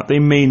that or not. They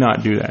may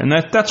not do that, and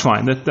that's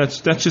fine.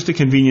 That's just a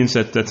convenience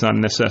that's not a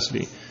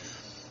necessity.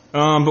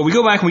 But we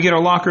go back and we get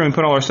our locker and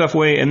put all our stuff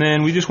away, and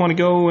then we just want to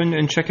go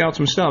and check out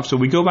some stuff. So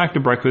we go back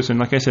to breakfast, and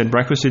like I said,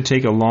 breakfast did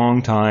take a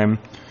long time.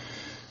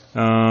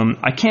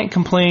 I can't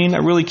complain. I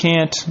really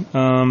can't.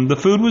 The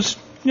food was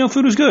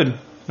good.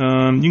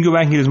 You can go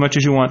back and get as much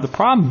as you want. The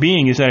problem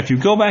being is that if you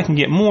go back and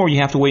get more,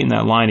 you have to wait in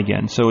that line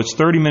again. So it's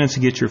 30 minutes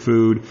to get your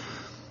food.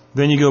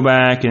 Then you go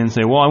back and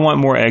say, well, I want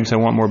more eggs, I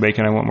want more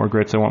bacon, I want more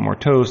grits, I want more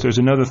toast. There's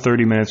another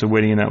 30 minutes of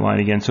waiting in that line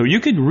again. So you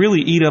could really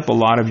eat up a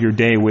lot of your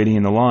day waiting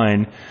in the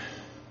line.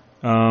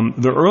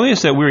 The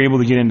earliest that we were able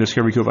to get into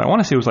Discovery Cove, I want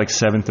to say it was like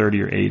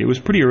 7:30 or 8. It was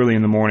pretty early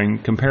in the morning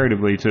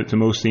comparatively to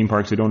most theme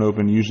parks. They don't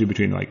open usually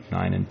between like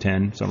 9 and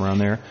 10, somewhere around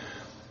there.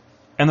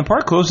 And the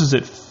park closes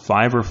at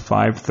 5 or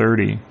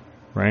 5:30,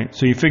 right?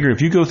 So you figure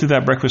if you go through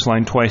that breakfast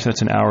line twice,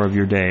 that's an hour of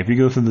your day. If you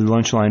go through the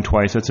lunch line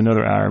twice, that's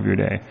another hour of your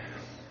day.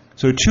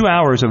 So 2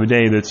 hours of a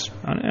day and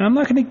I'm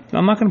not going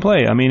to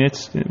play. I mean,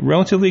 it's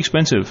relatively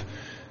expensive.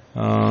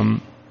 For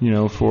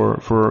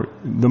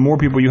the more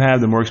people you have,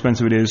 the more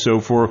expensive it is. So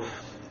for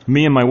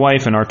me and my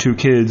wife and our 2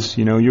 kids,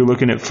 you're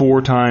looking at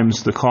 4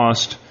 times the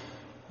cost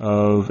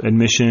of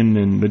admission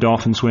and the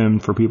dolphin swim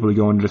for people to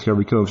go into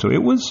Discovery Cove. So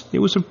it was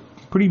a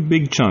pretty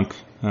big chunk,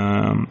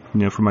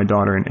 for my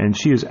daughter, and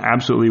she is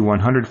absolutely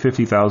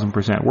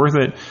 150,000% worth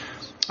it.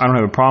 I don't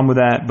have a problem with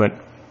that, but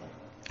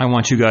I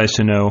want you guys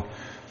to know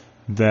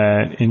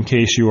that in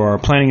case you are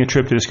planning a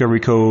trip to Discovery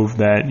Cove,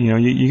 that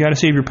you got to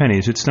save your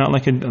pennies. It's not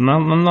like a day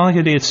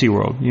at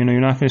SeaWorld. You're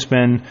not going to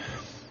spend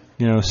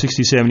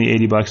 60, 70,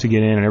 80 bucks to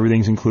get in and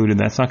everything's included.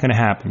 That's not going to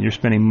happen. You're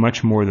spending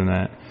much more than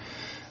that.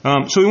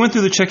 So we went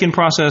through the check-in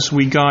process.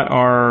 We got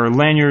our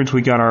lanyards.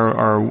 We got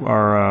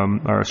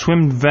our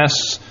swim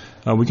vests.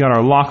 We got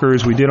our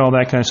lockers. We did all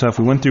that kind of stuff.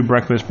 We went through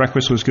breakfast.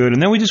 Breakfast was good.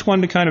 And then we just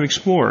wanted to kind of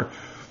explore.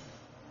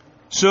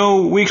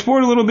 So we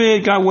explored a little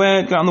bit, got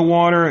wet, got in the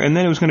water, and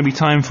then it was going to be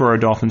time for our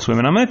dolphin swim.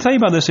 And I'm going to tell you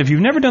about this. If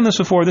you've never done this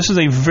before, this is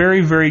a very,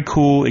 very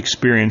cool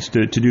experience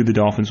to do the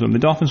dolphin swim. The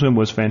dolphin swim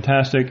was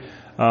fantastic.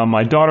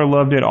 My daughter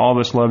loved it. All of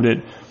us loved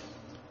it.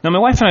 Now, my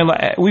wife and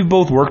I, we've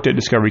both worked at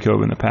Discovery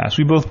Cove in the past.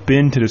 We've both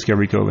been to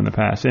Discovery Cove in the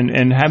past.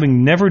 And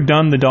having never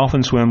done the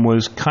dolphin swim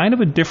was kind of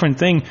a different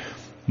thing.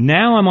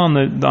 Now I'm on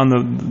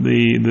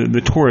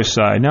the tourist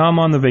side. Now I'm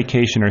on the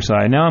vacationer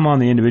side. Now I'm on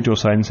the individual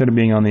side instead of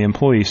being on the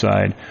employee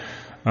side.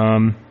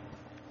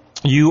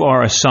 You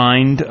are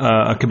assigned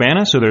a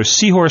cabana. So there's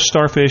seahorse,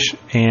 starfish,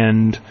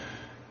 and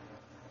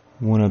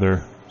one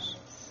other.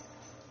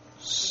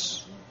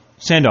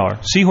 Sand dollar.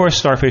 Seahorse,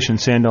 starfish, and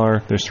sand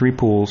dollar. There's 3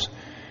 pools.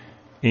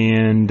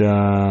 And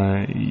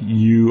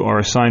you are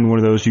assigned one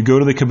of those. You go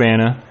to the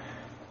cabana,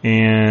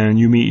 and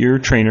you meet your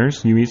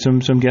trainers. You meet some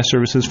guest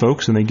services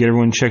folks, and they get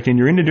everyone checked in.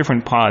 You're into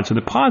different pods. So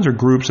the pods are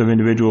groups of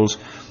individuals,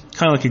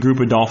 kind of like a group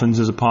of dolphins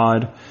is a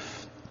pod.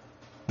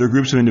 They're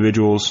groups of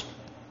individuals.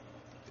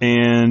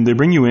 And they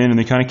bring you in, and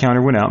they kind of count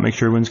everyone out, make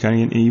sure everyone's kind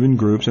of in even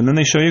groups. And then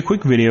they show you a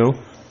quick video.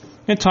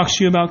 It talks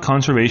to you about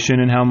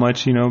conservation and how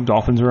much,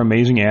 dolphins are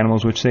amazing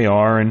animals, which they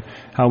are, and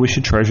how we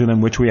should treasure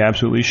them, which we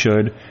absolutely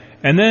should.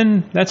 And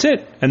then that's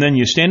it. And then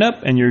you stand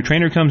up, and your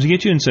trainer comes to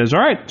get you and says, all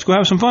right, let's go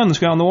have some fun. Let's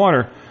go out in the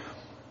water.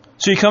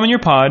 So you come in your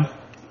pod,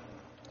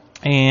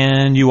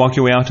 and you walk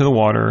your way out to the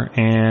water,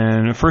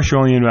 and first you're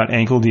only in about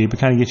ankle deep. It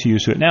kind of gets you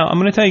used to it. Now, I'm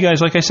going to tell you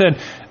guys, like I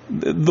said,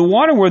 the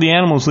water where the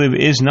animals live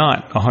is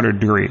not 100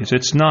 degrees.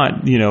 It's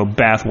not,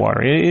 bath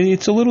water.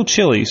 It's a little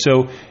chilly,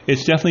 so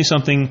it's definitely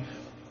something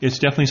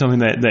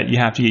that you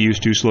have to get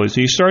used to slowly. So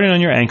you start in on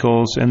your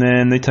ankles, and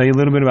then they tell you a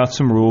little bit about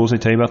some rules. They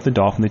tell you about the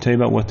dolphin. They tell you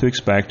about what to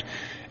expect.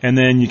 And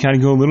then you kind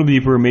of go a little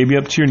deeper, maybe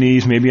up to your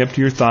knees, maybe up to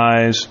your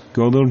thighs,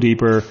 go a little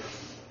deeper.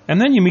 And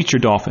then you meet your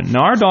dolphin.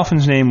 Now, our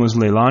dolphin's name was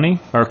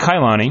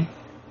Kailani.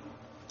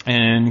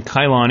 And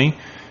Kailani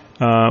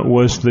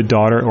was the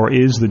daughter, or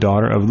is the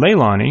daughter, of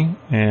Leilani.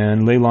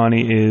 And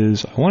Leilani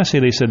is, I want to say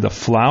they said the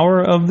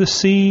flower of the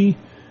sea.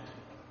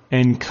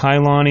 And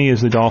Kailani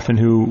is the dolphin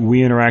who we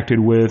interacted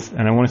with.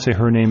 And I want to say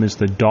her name is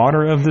the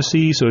daughter of the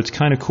sea. So it's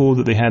kind of cool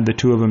that they had the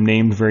two of them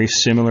named very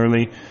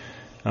similarly.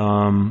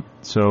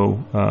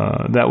 So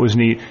that was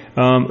neat.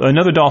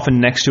 Another dolphin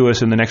next to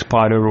us in the next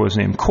pod over was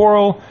named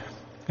Coral.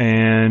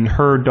 And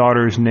her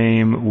daughter's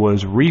name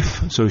was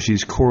Reef, so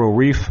she's Coral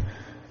Reef.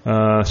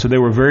 So they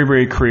were very,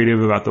 very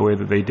creative about the way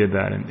that they did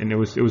that, and it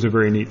was a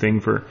very neat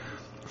thing for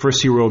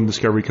SeaWorld and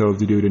Discovery Cove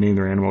to do, to name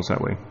their animals that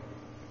way.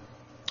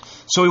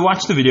 So we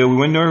watched the video. We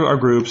went into our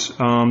groups.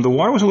 The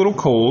water was a little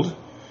cold.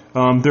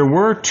 There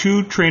were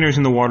 2 trainers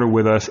in the water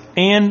with us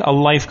and a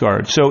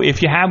lifeguard. So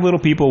if you have little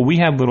people, we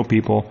have little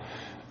people,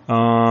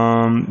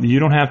 you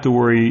don't have to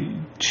worry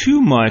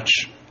too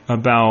much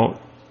about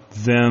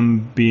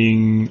them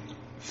being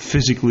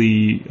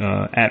physically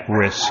at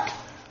risk.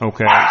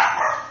 Okay.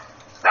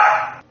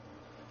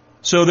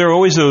 So there are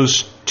always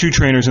those 2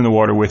 trainers in the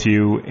water with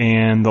you,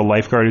 and the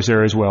lifeguard is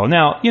there as well.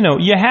 Now,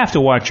 you have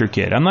to watch your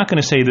kid. I'm not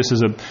going to say this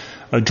is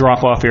a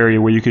drop-off area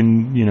where you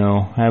can,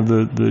 have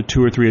the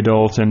 2 or 3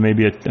 adults and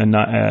maybe a 5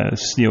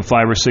 or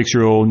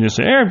 6-year-old and just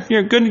say,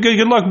 "Here,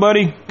 good luck,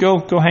 buddy. Go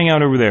hang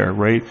out over there."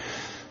 Right?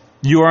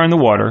 You are in the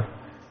water.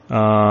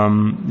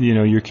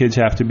 Your kids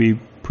have to be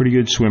pretty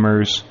good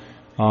swimmers.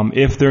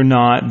 If they're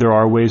not, there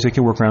are ways they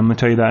can work around. I'm going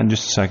to tell you that in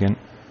just a second.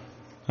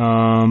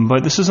 But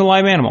this is a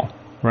live animal,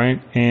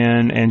 right?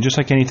 And just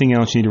like anything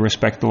else, you need to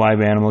respect the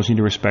live animals. You need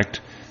to respect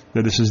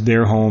that this is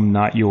their home,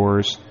 not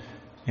yours.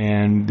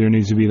 And there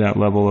needs to be that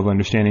level of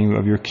understanding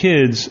of your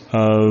kids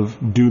of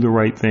do the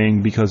right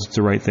thing because it's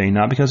the right thing.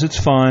 Not because it's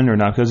fun or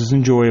not because it's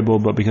enjoyable,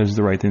 but because it's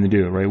the right thing to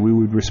do, right? We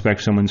would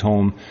respect someone's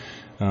home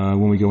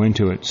when we go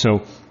into it.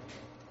 So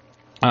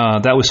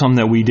that was something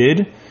that we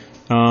did.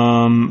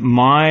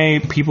 My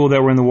people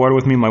that were in the water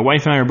with me, my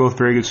wife and I are both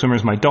very good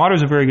swimmers. My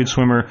daughter's a very good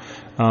swimmer,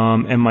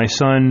 and my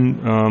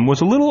son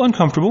was a little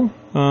uncomfortable.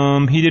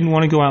 He didn't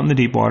want to go out in the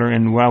deep water,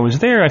 and while I was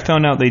there, I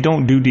found out they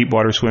don't do deep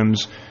water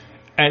swims,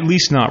 at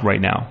least not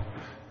right now.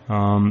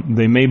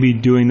 They may be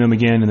doing them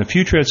again in the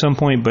future at some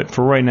point, but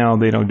for right now,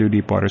 they don't do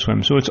deep water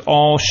swims. So it's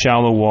all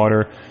shallow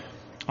water.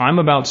 I'm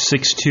about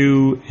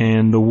 6'2",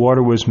 and the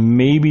water was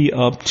maybe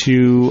up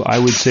to, I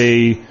would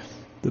say,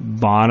 the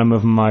bottom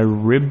of my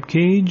rib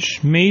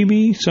cage,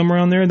 maybe somewhere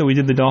on there that we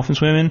did the dolphin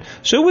swim in.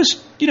 So it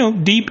was,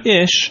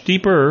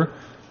 deeper,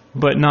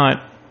 but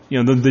not,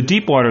 the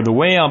deep water, the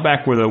way out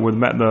back where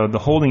the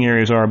holding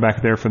areas are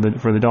back there for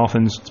the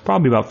dolphins. It's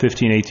probably about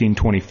 15, 18,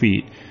 20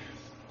 feet.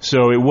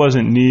 So it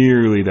wasn't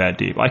nearly that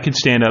deep. I could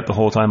stand up the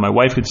whole time. My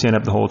wife could stand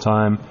up the whole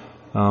time.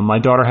 My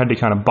daughter had to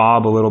kind of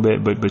bob a little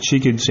bit, but she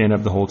could stand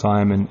up the whole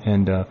time.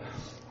 And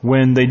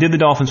when they did the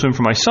dolphin swim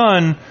for my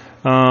son,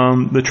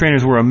 the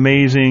trainers were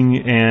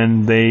amazing,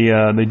 and they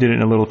did it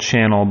in a little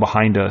channel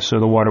behind us, so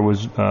the water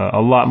was a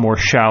lot more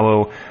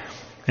shallow,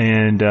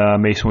 and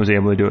Mason was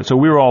able to do it. So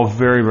we were all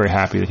very, very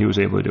happy that he was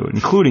able to do it,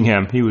 including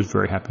him. He was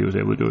very happy he was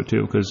able to do it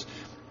too, because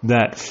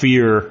that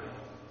fear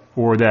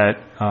or that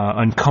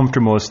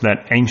uncomfortableness,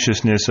 that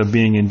anxiousness of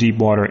being in deep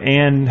water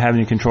and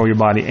having to control your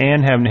body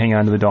and having to hang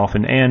on to the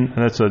dolphin, and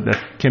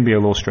that can be a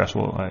little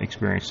stressful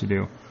experience to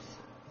do.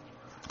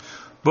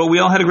 But we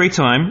all had a great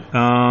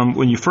time.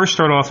 When you first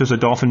start off, there's a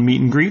dolphin meet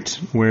and greet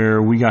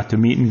where we got to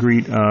meet and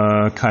greet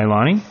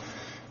Kailani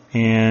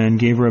and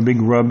gave her a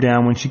big rub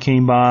down when she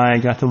came by.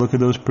 Got to look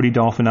at those pretty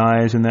dolphin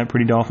eyes and that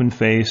pretty dolphin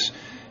face.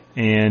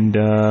 And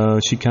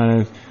she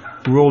kind of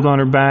rolled on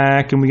her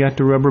back, and we got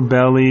to rub her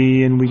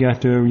belly, and we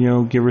got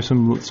to give her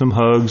some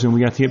hugs, and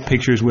we got to get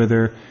pictures with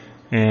her.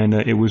 And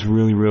it was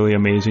really, really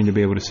amazing to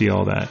be able to see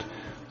all that.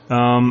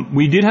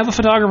 We did have a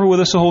photographer with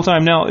us the whole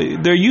time. Now,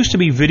 there used to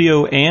be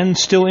video and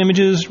still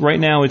images. Right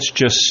now, it's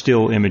just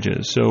still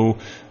images. So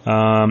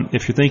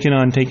if you're thinking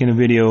on taking a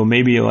video,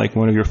 maybe like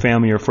one of your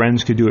family or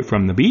friends could do it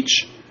from the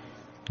beach.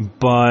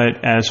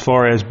 But as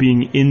far as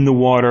being in the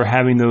water,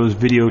 having those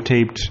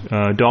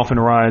videotaped dolphin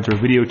rides or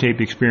videotaped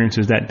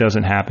experiences, that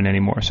doesn't happen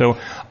anymore. So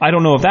I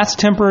don't know if that's a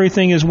temporary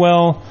thing as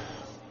well,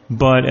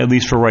 but at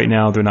least for right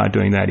now, they're not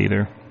doing that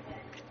either.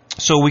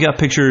 So we got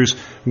pictures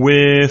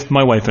with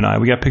my wife and I.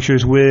 We got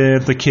pictures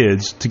with the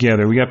kids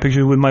together. We got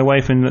pictures with my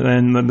wife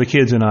and the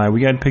kids and I.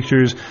 We got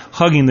pictures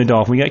hugging the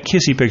dolphin. We got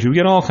kissy pictures. We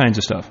got all kinds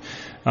of stuff.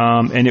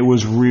 And it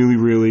was really,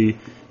 really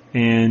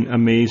an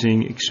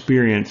amazing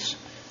experience.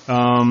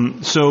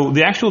 So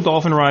the actual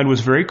dolphin ride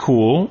was very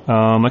cool.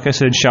 Like I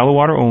said, shallow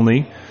water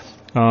only.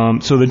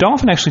 So the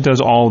dolphin actually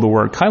does all the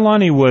work.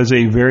 Kailani was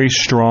a very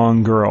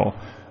strong girl.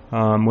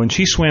 When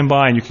she swam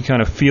by, and you can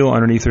kind of feel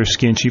underneath her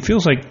skin, she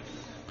feels like,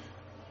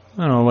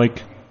 I don't know,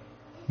 like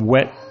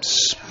wet,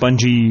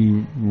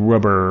 spongy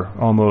rubber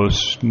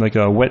almost, like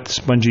a wet,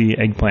 spongy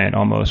eggplant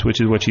almost,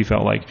 which is what she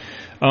felt like.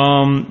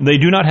 They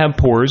do not have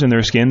pores in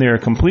their skin. They are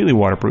completely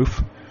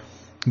waterproof.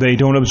 They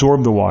don't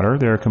absorb the water.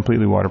 They are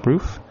completely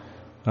waterproof.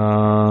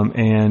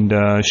 And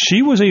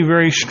she was a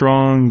very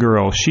strong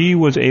girl. She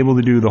was able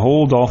to do the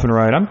whole dolphin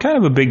ride. I'm kind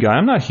of a big guy.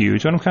 I'm not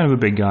huge, but I'm kind of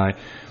a big guy.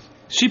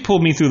 She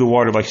pulled me through the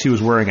water like she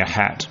was wearing a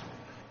hat.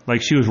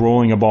 Like she was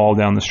rolling a ball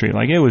down the street.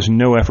 Like it was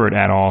no effort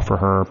at all for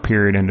her,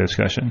 period, end of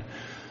discussion.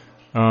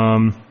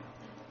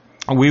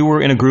 We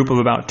were in a group of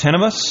about 10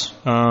 of us.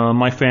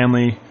 My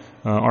family,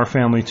 our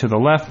family to the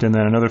left, and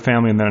then another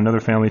family, and then another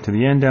family to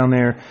the end down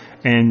there.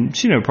 And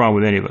she didn't have a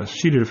problem with any of us.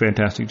 She did a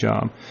fantastic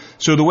job.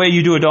 So the way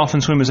you do a dolphin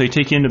swim is they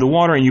take you into the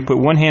water, and you put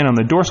one hand on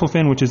the dorsal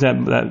fin, which is that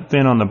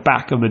fin on the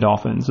back of the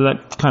dolphin. So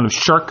that kind of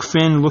shark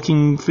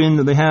fin-looking fin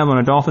that they have on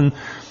a dolphin,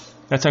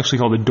 that's actually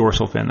called a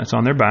dorsal fin. That's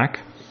on their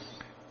back.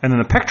 And then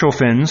the pectoral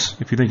fins,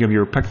 if you think of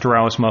your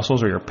pectoralis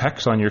muscles or your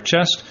pecs on your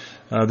chest,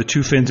 the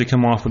two fins that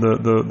come off of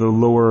the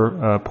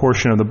lower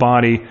portion of the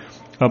body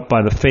up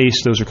by the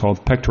face, those are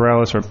called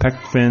pectoralis or pec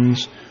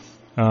fins.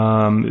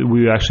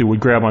 We actually would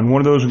grab on one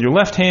of those with your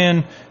left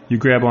hand, you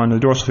grab on the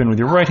dorsal fin with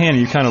your right hand,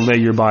 and you kind of lay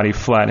your body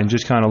flat and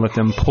just kind of let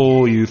them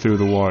pull you through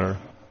the water.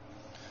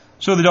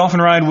 So the dolphin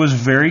ride was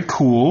very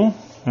cool.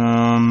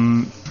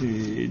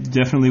 It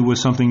definitely was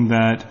something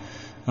that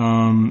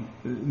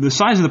the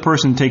size of the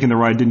person taking the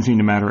ride didn't seem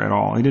to matter at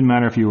all. It didn't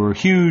matter if you were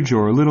huge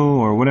or little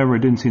or whatever.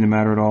 It didn't seem to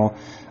matter at all.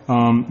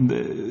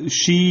 Kailani,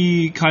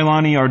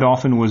 our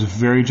dolphin, was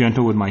very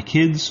gentle with my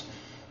kids.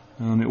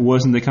 It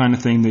wasn't the kind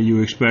of thing that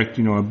you expect,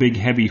 a big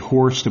heavy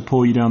horse to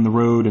pull you down the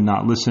road and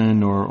not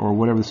listen or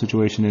whatever the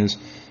situation is.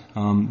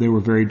 They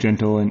were very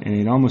gentle, and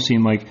it almost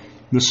seemed like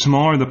the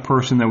smaller the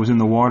person that was in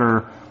the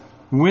water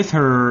with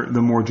her,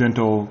 the more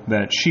gentle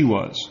that she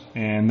was.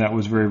 And that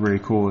was very, very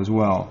cool as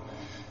well.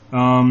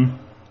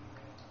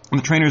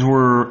 The trainers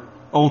were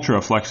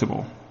ultra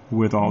flexible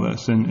with all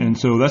this. And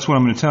so that's what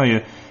I'm going to tell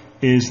you,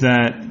 is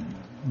that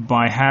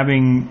by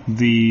having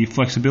the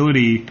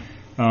flexibility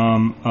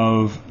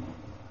of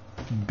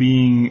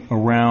being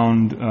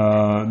around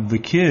the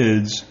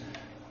kids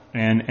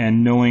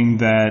and knowing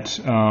that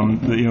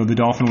the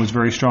dolphin was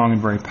very strong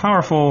and very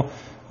powerful,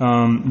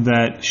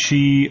 that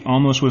she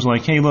almost was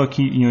like, hey, look,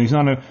 he's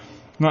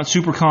not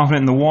super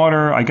confident in the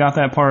water. I got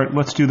that part.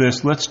 Let's do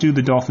this. Let's do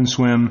the dolphin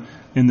swim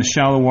in the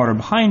shallow water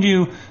behind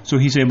you, so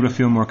he's able to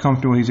feel more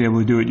comfortable. He's able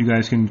to do it. You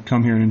guys can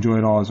come here and enjoy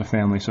it all as a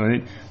family. So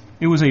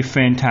it was a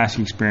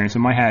fantastic experience,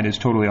 and my hat is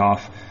totally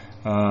off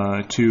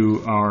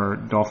to our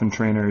dolphin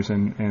trainers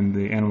and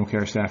the animal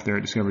care staff there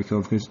at Discovery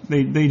Cove, because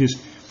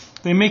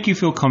they make you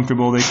feel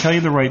comfortable. They tell you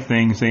the right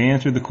things. They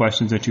answer the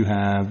questions that you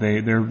have.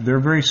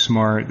 They're very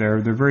smart. They're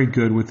very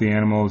good with the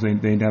animals.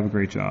 They have a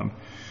great job.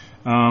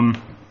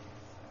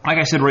 Like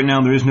I said, right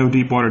now there is no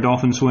deep water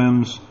dolphin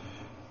swims.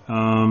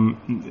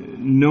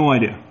 No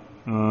idea.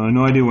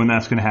 No idea when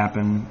that's going to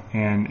happen,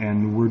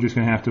 and we're just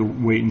going to have to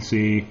wait and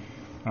see.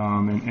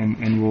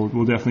 And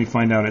we'll definitely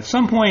find out at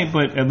some point,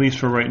 but at least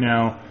for right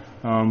now,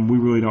 we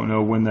really don't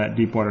know when that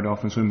deep water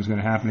dolphin swim is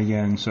going to happen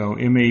again. So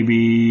it may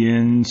be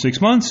in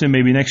 6 months, it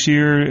may be next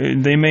year.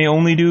 They may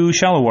only do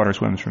shallow water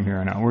swims from here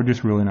on out. We're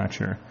just really not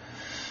sure.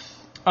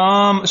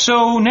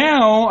 So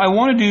now I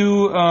want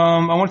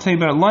to tell you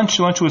about lunch.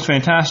 Lunch was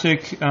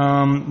fantastic.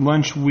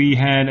 Lunch we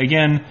had,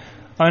 again,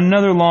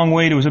 another long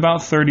wait. It was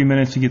about 30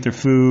 minutes to get their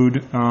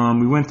food.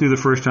 We went through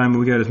the first time, and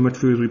we got as much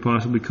food as we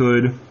possibly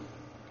could.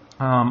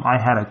 I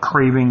had a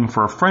craving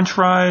for French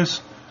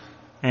fries,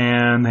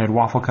 and they had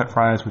waffle cut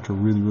fries, which were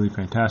really, really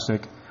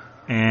fantastic.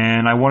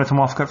 And I wanted some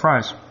waffle cut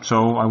fries,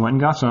 so I went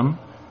and got some,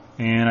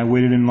 and I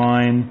waited in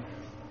line,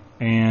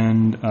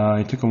 and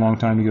it took a long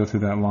time to go through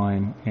that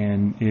line,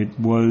 and it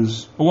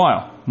was a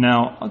while.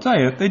 Now, I'll tell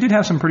you, they did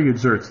have some pretty good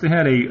desserts. They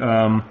had a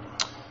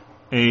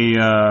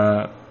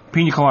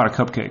pina colada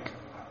cupcake,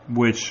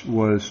 which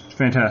was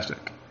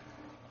fantastic.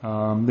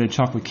 They had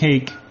chocolate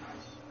cake.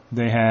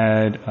 They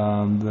had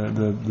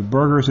the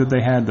burgers that they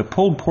had. The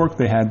pulled pork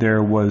they had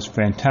there was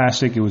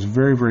fantastic. It was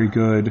very, very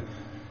good.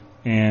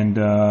 And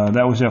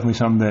that was definitely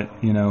something that,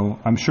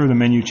 I'm sure the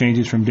menu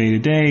changes from day to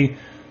day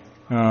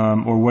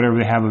or whatever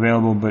they have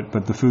available,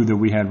 but the food that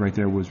we had right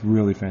there was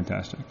really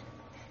fantastic.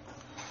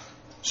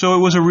 So it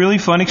was a really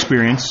fun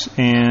experience,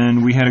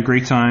 and we had a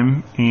great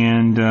time.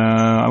 And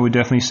I would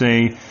definitely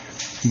say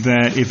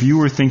that if you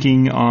were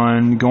thinking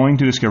on going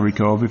to Discovery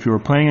Cove, if you were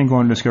planning on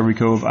going to Discovery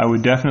Cove, I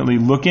would definitely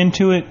look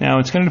into it. Now,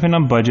 it's going to depend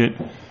on budget.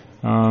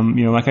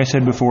 Like I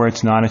said before,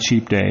 it's not a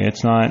cheap day.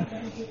 It's not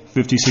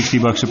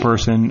 $50-$60 a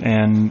person,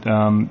 and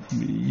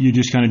you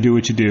just kind of do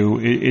what you do.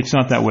 It's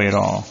not that way at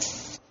all.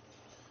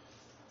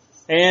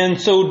 And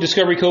so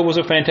Discovery Cove was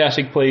a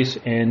fantastic place,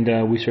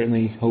 and we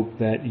certainly hope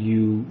that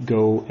you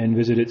go and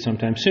visit it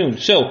sometime soon.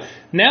 So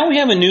now we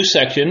have a new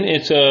section.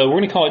 It's we're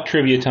going to call it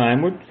Trivia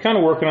Time. We're kind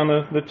of working on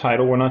the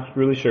title. We're not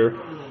really sure.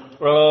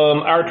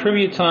 Our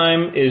trivia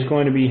time is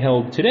going to be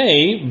held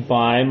today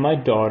by my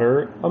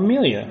daughter,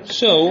 Amelia.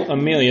 So,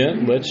 Amelia,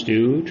 let's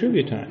do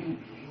trivia time.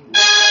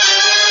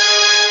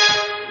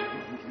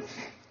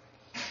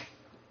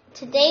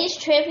 Today's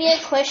trivia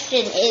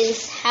question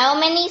is, how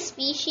many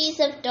species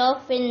of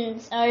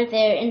dolphins are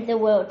there in the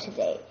world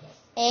today?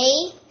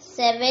 A,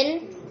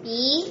 7,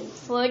 B,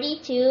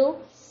 42,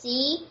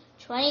 C,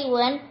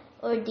 21,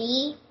 or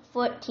D,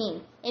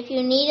 14? If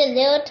you need a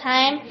little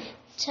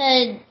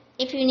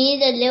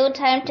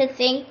time to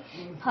think,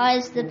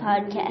 pause the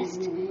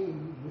podcast.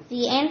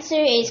 The answer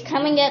is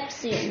coming up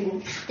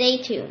soon.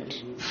 Stay tuned.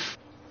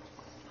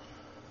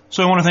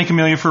 So I want to thank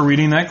Amelia for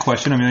reading that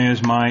question. Amelia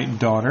is my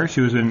daughter.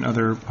 She was in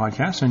other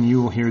podcasts, and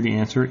you will hear the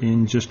answer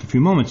in just a few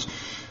moments.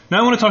 Now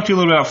I want to talk to you a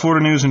little bit about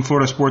Florida news and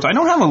Florida sports. I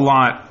don't have a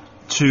lot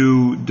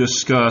to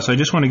discuss. I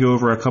just want to go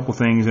over a couple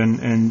things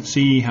and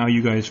see how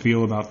you guys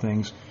feel about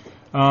things.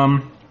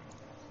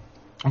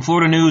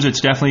 Florida news,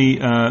 it's definitely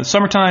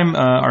summertime.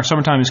 Our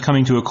summertime is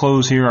coming to a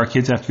close here. Our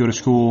kids have to go to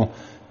school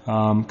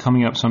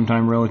coming up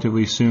sometime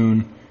relatively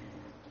soon.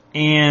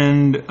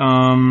 And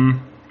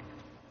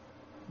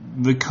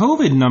the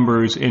COVID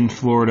numbers in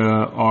Florida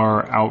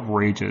are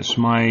outrageous.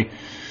 My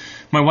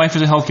wife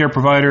is a healthcare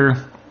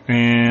provider,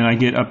 and I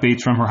get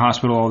updates from her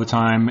hospital all the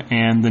time,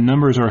 and the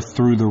numbers are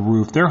through the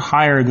roof. They're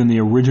higher than the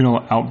original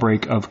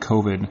outbreak of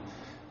COVID.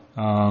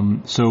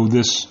 So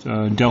this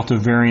Delta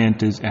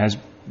variant has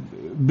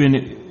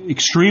been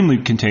extremely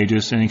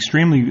contagious and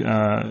extremely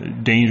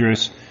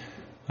dangerous.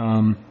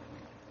 The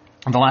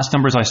last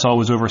numbers I saw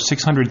was over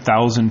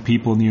 600,000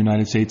 people in the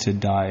United States had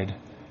died.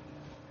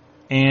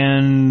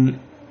 And,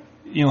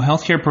 you know,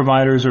 healthcare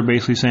providers are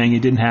basically saying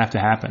it didn't have to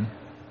happen.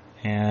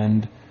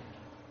 And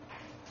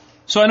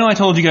so I know I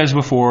told you guys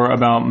before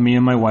about me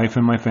and my wife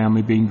and my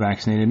family being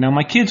vaccinated. Now,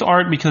 my kids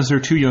aren't because they're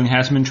too young. It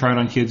hasn't been tried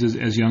on kids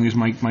as young as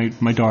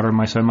my daughter and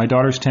my son. My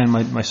daughter's 10,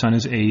 my son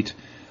is 8.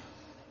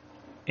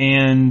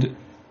 And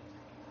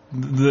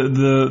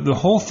the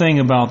whole thing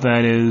about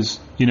that is,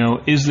 you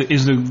know, is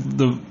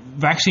the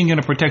vaccine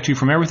going to protect you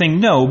from everything?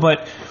 No,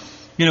 but,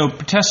 you know,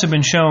 tests have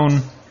been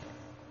shown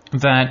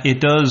that it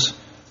does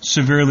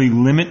severely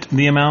limit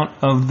the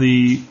amount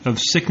of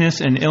sickness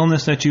and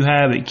illness that you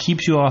have. It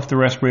keeps you off the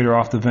respirator,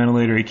 off the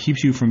ventilator. It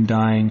keeps you from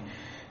dying,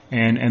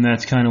 and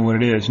that's kind of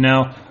what it is.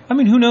 Now, I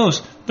mean, who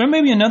knows? There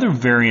may be another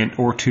variant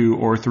or 2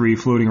 or 3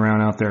 floating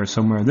around out there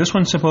somewhere. This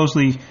one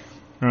supposedly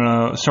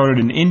started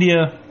in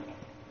India,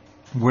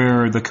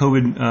 where the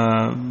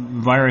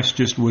COVID virus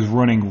just was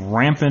running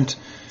rampant,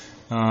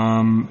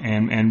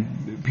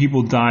 and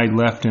people died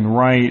left and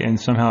right, and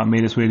somehow it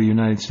made its way to the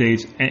United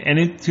States, and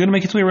it's going to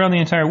make its way around the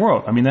entire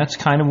world. I mean, that's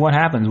kind of what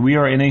happens. We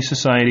are in a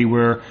society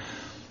where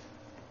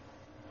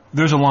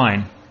there's a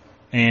line,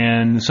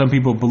 and some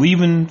people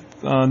believe in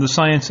the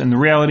science and the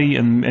reality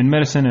and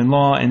medicine and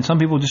law, and some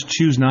people just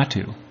choose not to.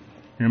 You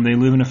know, they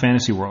live in a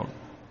fantasy world,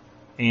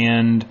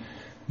 and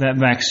that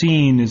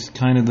vaccine is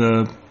kind of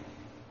the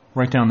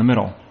right down the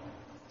middle.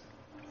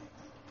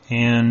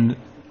 And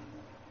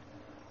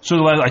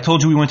so I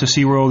told you we went to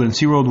SeaWorld, and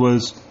SeaWorld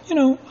was, you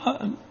know,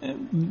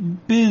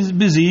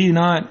 busy,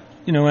 not,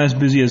 you know, as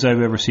busy as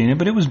I've ever seen it,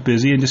 but it was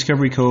busy. And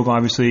Discovery Cove,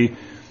 obviously.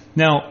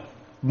 Now,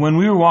 when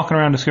we were walking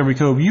around Discovery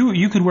Cove,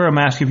 you could wear a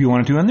mask if you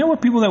wanted to, and there were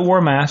people that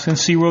wore masks. In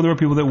SeaWorld, there were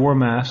people that wore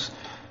masks.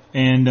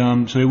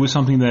 And so it was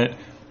something that,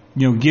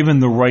 you know, given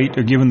the right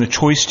or given the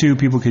choice to,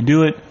 people could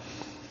do it.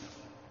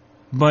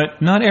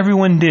 But not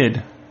everyone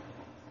did.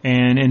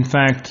 And in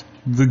fact,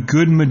 the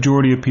good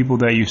majority of people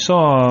that you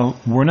saw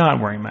were not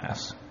wearing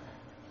masks.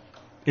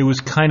 It was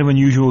kind of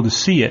unusual to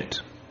see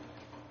it.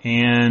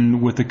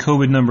 And with the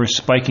COVID numbers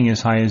spiking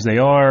as high as they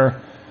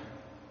are,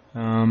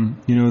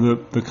 you know,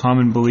 the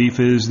common belief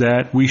is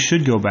that we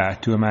should go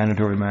back to a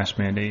mandatory mask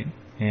mandate.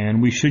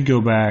 And we should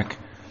go back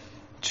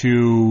to,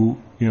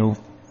 you know,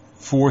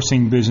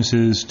 forcing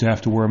businesses to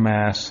have to wear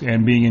masks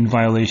and being in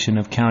violation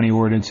of county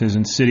ordinances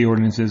and city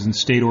ordinances and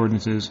state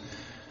ordinances.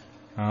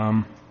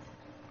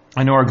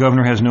 I know our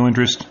governor has no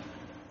interest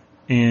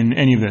in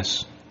any of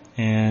this,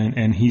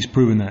 and he's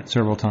proven that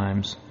several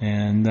times,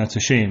 and that's a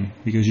shame,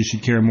 because you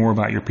should care more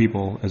about your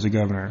people as a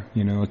governor.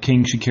 You know, a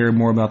king should care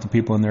more about the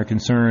people and their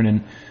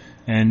concern,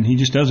 and he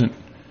just doesn't.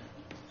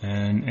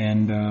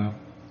 And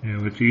you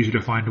know, it's easy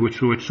to find which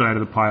side of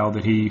the pile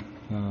that he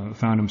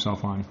found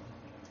himself on.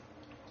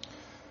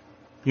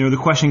 You know,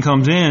 the question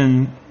comes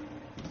in,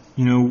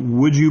 you know,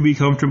 would you be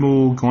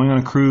comfortable going on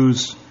a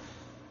cruise,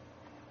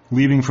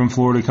 leaving from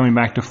Florida, coming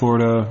back to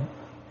Florida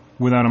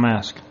without a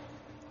mask,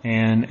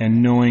 and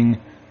knowing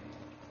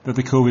that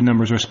the COVID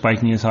numbers are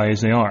spiking as high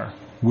as they are?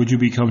 Would you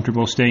be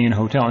comfortable staying in a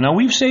hotel? Now,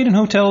 we've stayed in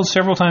hotels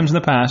several times in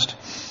the past,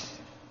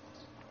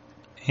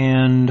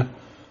 and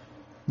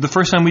the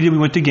first time we did, we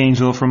went to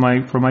Gainesville for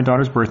my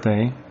daughter's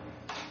birthday,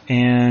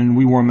 and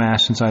we wore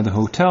masks inside the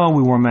hotel.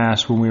 We wore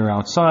masks when we were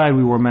outside.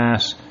 We wore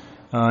masks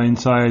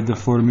inside the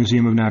Florida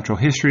Museum of Natural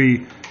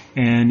History.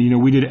 And, you know,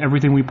 we did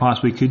everything we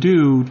possibly could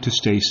do to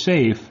stay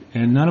safe,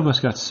 and none of us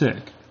got sick.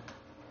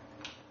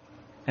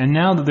 And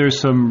now that there's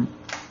some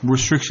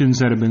restrictions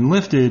that have been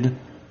lifted,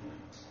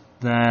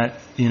 that,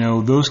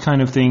 those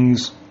kind of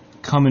things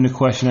come into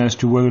question as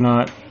to whether or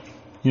not,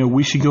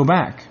 we should go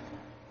back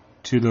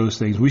to those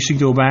things. We should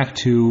go back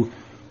to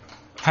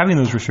having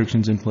those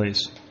restrictions in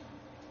place.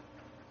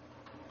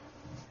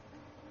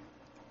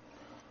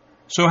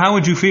 So how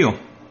would you feel?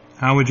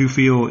 How would you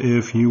feel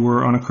if you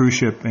were on a cruise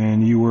ship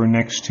and you were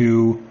next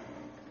to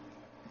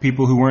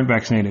people who weren't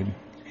vaccinated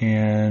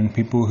and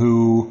people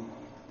who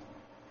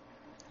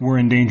were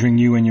endangering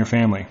you and your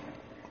family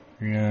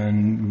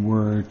and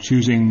were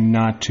choosing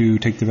not to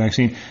take the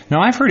vaccine?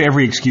 Now, I've heard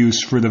every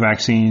excuse for the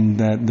vaccine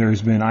that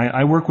there's been.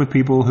 I work with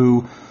people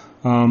who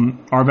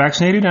are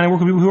vaccinated, and I work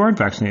with people who aren't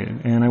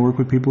vaccinated, and I work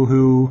with people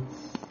who,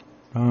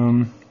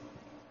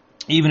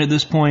 even at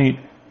this point,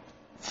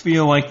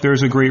 feel like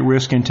there's a great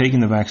risk in taking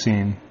the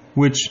vaccine,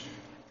 which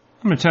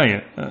I'm going to tell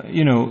you,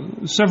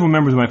 several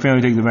members of my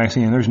family take the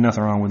vaccine, and there's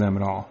nothing wrong with them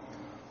at all.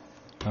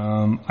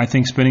 I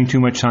think spending too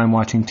much time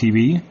watching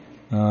TV,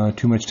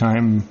 too much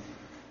time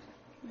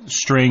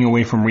straying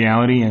away from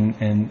reality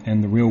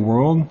and the real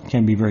world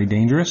can be very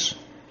dangerous.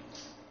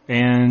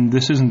 And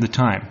this isn't the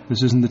time.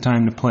 This isn't the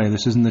time to play.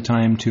 This isn't the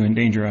time to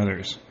endanger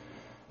others.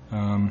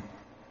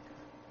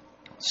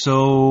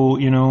 So,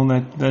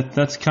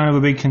 that's kind of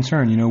a big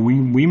concern.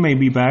 We may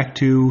be back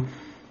to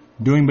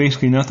doing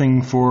basically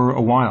nothing for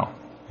a while.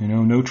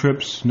 No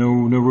trips,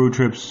 no road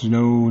trips,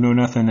 no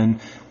nothing. And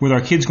with our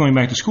kids going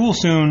back to school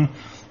soon,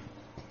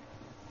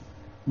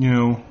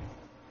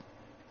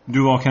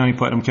 Duval County,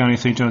 Putnam County,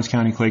 St. Johns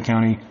County, Clay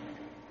County,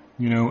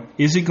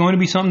 is it going to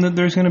be something that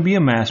there's going to be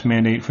a mask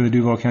mandate for the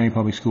Duval County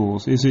Public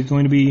Schools? Is it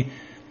going to be,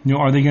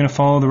 are they going to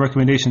follow the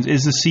recommendations?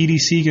 Is the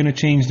CDC going to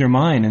change their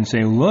mind and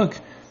say, look,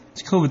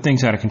 this COVID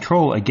thing's out of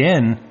control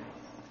again,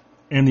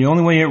 and the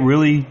only way it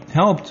really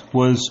helped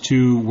was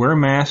to wear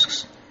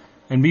masks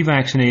and be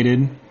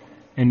vaccinated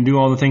and do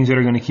all the things that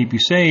are going to keep you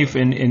safe,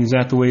 and is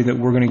that the way that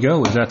we're going to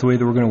go? Is that the way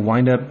that we're going to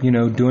wind up,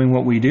 doing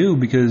what we do?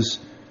 Because,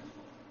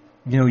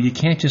 you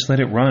can't just let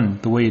it run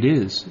the way it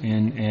is,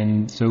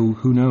 and so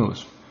who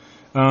knows?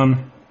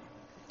 Kind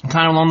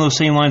of along those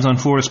same lines on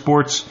Florida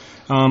sports,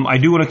 I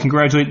do want to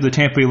congratulate the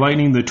Tampa Bay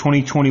Lightning, the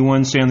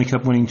 2021 Stanley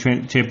Cup winning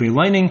Tampa Bay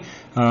Lightning,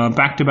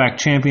 back-to-back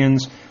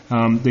champions.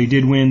 They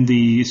did win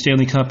the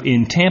Stanley Cup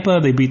in Tampa.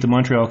 They beat the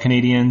Montreal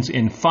Canadiens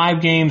in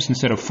 5 games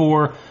instead of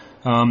 4.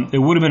 It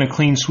would have been a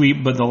clean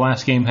sweep, but the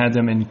last game had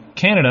them in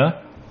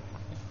Canada,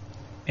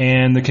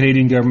 and the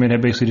Canadian government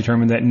had basically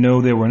determined that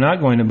no, they were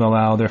not going to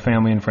allow their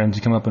family and friends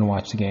to come up and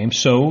watch the game.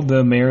 So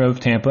the mayor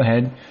of Tampa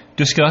had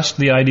discussed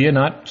the idea,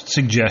 not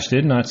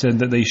suggested, not said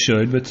that they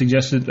should, but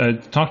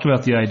talked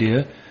about the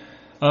idea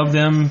of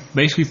them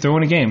basically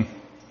throwing a game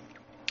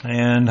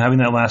and having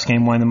that last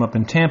game wind them up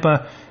in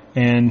Tampa,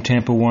 and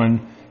Tampa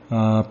won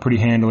pretty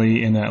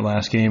handily in that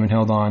last game and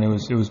held on. It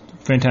was a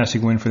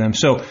fantastic win for them.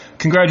 So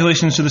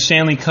congratulations to the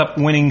Stanley Cup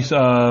winning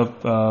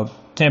Tampa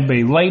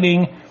Bay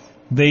Lightning.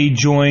 They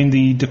joined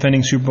the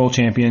defending Super Bowl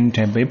champion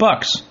Tampa Bay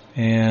Bucks,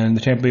 and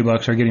the Tampa Bay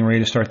Bucks are getting ready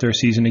to start their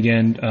season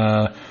again.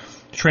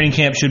 Training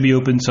camp should be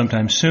open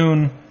sometime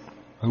soon.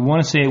 I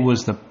want to say it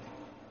was the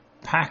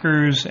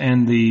Packers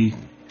and the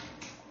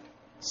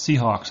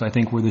Seahawks, I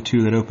think, were the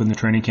two that opened the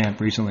training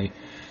camp recently.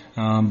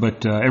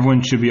 But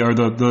everyone should be, or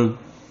the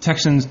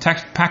Texans,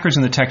 Packers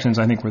and the Texans,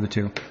 I think, were the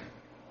two.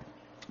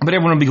 But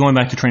everyone will be going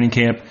back to training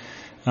camp,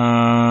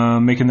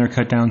 making their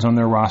cut-downs on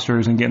their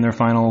rosters and getting their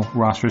final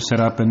rosters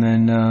set up, and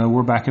then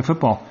we're back at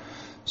football.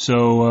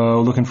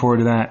 So looking forward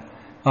to that.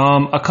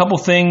 A couple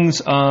things.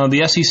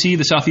 The SEC,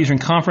 the Southeastern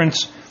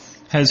Conference,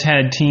 has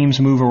had teams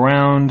move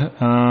around,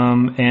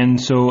 and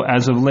so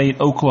as of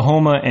late,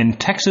 Oklahoma and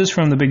Texas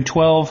from the Big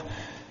 12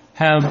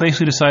 have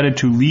basically decided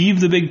to leave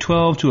the Big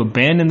 12, to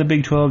abandon the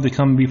Big 12, to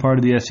come and be part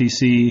of the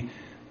SEC.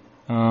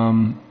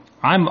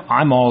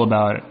 I'm all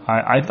about it.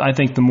 I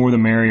think the more the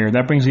merrier.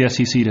 That brings the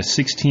SEC to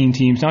 16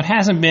 teams. Now, it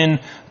hasn't been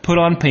put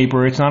on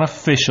paper. It's not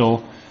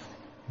official,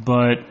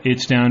 but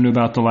it's down to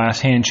about the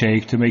last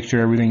handshake to make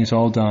sure everything is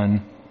all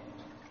done.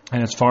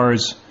 And as far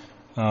as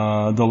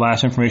the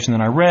last information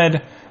that I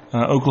read,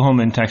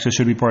 Oklahoma and Texas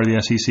should be part of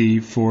the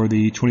SEC for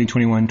the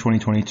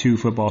 2021-2022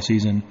 football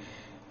season.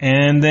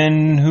 And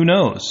then who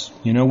knows?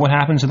 What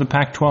happens to the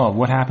Pac-12?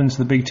 What happens to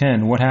the Big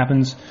Ten? What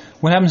happens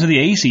to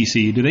the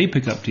ACC? Do they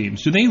pick up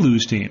teams? Do they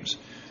lose teams?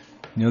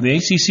 The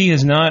ACC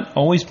has not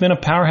always been a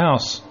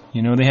powerhouse.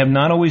 They have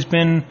not always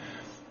been,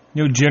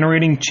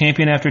 generating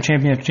champion after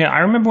champion after champion.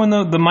 I remember when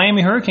the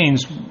Miami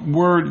Hurricanes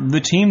were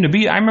the team to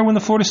beat. I remember when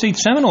the Florida State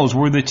Seminoles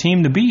were the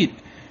team to beat.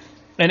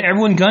 And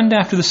everyone gunned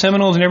after the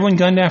Seminoles and everyone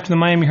gunned after the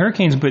Miami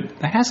Hurricanes, but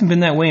that hasn't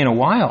been that way in a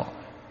while.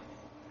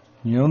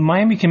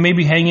 Miami can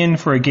maybe hang in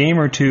for a game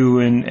or two,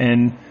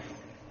 and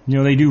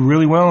they do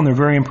really well and they're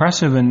very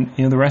impressive, and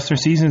the rest of their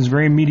season is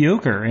very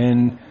mediocre.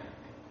 And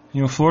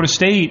Florida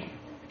State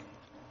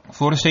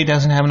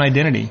doesn't have an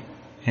identity,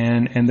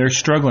 and they're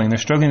struggling. They're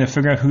struggling to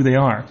figure out who they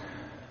are.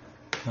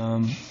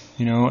 I'm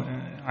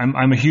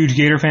a huge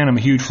Gator fan. I'm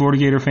a huge Florida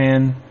Gator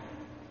fan.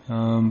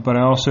 But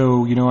I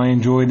also, I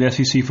enjoy the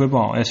SEC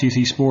football,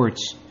 SEC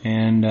sports,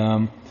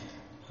 and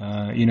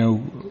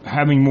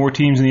having more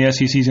teams in the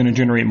SEC is going to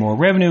generate more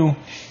revenue.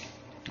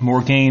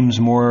 more games,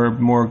 more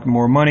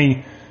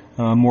money,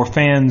 more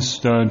fans,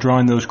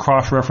 drawing those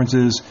cross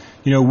references.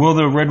 Will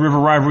the Red River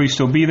rivalry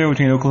still be there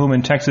between Oklahoma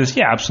and Texas?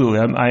 Yeah, absolutely.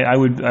 I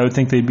would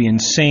think they'd be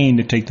insane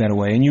to take that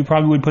away, and you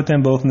probably would put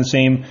them both in the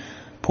same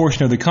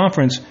portion of the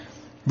conference.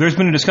 There's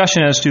been a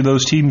discussion as to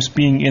those teams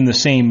being in the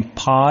same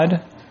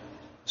pod.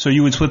 So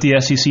you would split the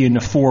SEC into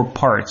 4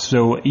 parts.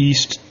 So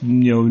East,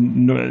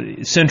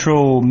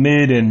 Central,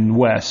 Mid, and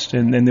West,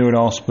 and they would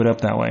all split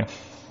up that way.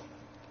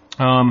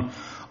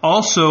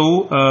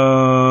 Also,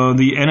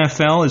 the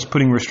NFL is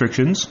putting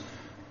restrictions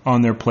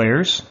on their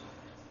players,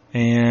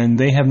 and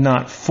they have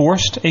not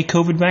forced a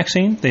COVID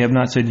vaccine. They have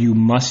not said you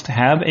must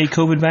have a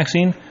COVID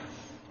vaccine,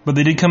 but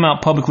they did come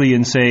out publicly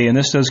and say, and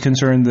this does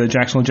concern the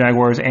Jacksonville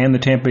Jaguars and the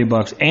Tampa Bay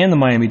Bucks and the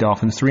Miami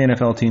Dolphins, 3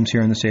 NFL teams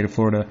here in the state of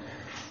Florida.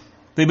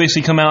 They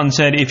basically come out and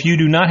said, if you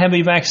do not have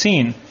a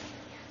vaccine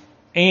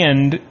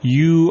and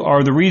you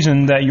are the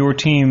reason that your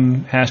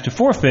team has to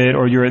forfeit,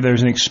 or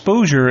there's an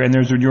exposure and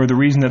you're the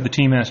reason that the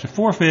team has to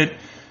forfeit,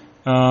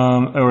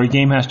 or a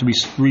game has to be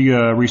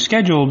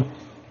rescheduled,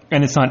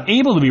 and it's not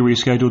able to be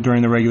rescheduled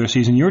during the regular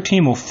season, your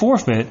team will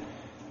forfeit.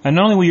 And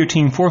not only will your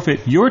team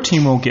forfeit, your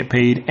team won't get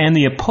paid, and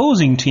the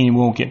opposing team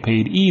won't get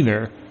paid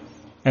either.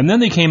 And then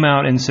they came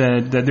out and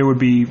said that there would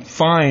be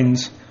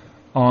fines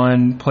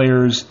on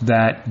players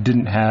that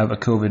didn't have a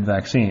COVID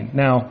vaccine.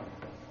 Now,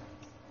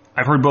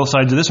 I've heard both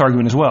sides of this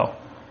argument as well.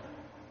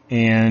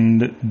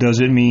 And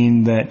does it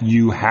mean that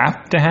you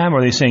have to have?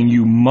 Are they saying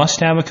you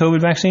must have a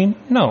COVID vaccine?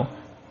 No.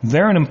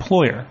 They're an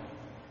employer.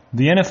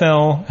 The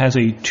NFL has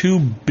a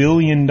 $2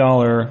 billion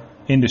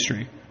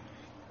industry.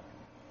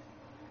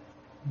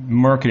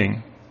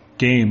 Marketing,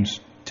 games,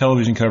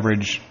 television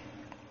coverage,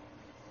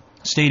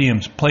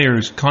 stadiums,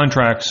 players,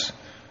 contracts,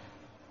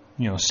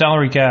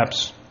 salary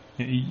caps,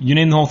 you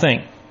name the whole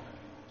thing.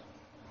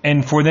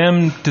 And for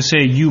them to say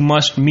you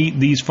must meet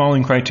these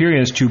following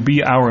criteria to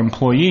be our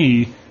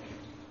employee,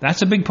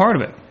 that's a big part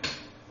of it.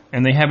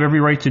 And they have every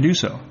right to do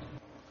so.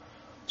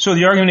 So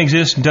the argument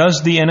exists,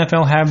 does the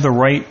NFL have the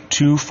right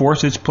to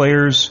force its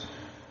players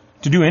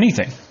to do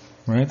anything?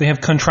 Right? They have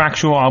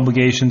contractual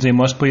obligations. They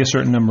must play a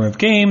certain number of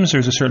games.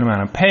 There's a certain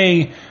amount of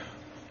pay.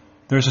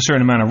 There's a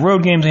certain amount of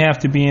road games they have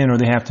to be in, or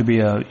they have to be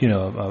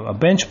a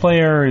bench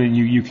player.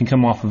 You can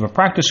come off of a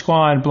practice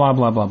squad, blah,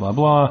 blah, blah, blah,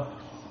 blah.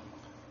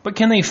 But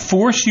can they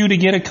force you to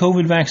get a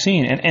COVID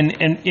vaccine? And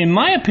in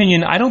my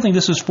opinion, I don't think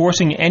this is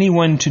forcing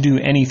anyone to do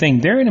anything.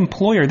 They're an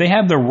employer. They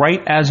have the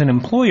right as an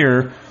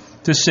employer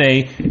to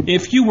say,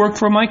 if you work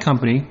for my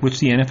company, which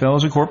the NFL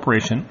is a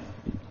corporation,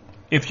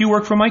 if you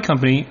work for my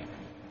company,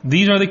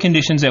 these are the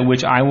conditions at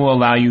which I will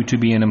allow you to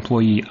be an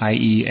employee,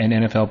 i.e. an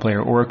NFL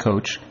player or a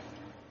coach.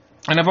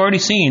 And I've already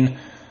seen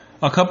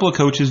a couple of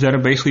coaches that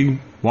have basically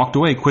walked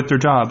away, quit their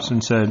jobs,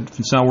 and said,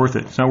 it's not worth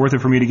it. It's not worth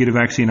it for me to get a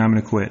vaccine. I'm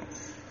going to quit.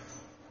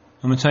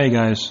 I'm going to tell you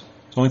guys,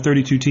 it's only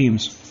 32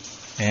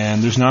 teams,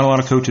 and there's not a lot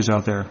of coaches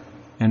out there.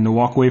 And to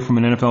walk away from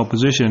an NFL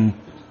position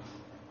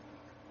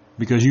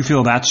because you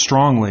feel that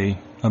strongly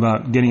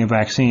about getting a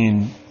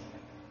vaccine,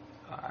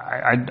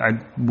 I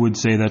would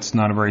say that's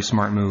not a very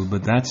smart move.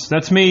 But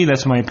that's me.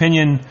 That's my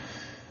opinion.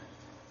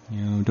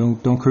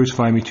 Don't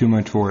crucify me too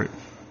much for it.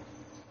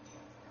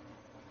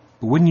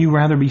 But wouldn't you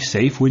rather be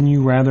safe? Wouldn't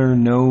you rather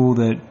know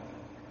that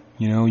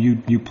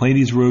you play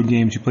these road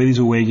games, you play these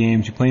away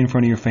games, you play in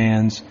front of your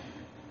fans?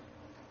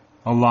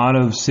 A lot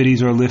of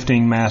cities are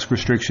lifting mask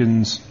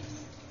restrictions.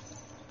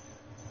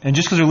 And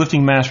just because they're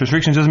lifting mask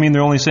restrictions doesn't mean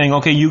they're only saying,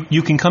 okay,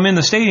 you can come in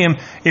the stadium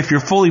if you're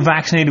fully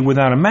vaccinated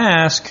without a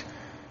mask.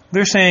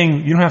 They're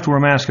saying you don't have to wear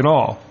a mask at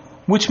all.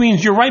 Which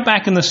means you're right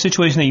back in the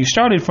situation that you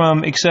started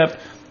from, except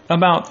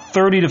about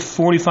 30 to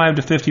 45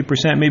 to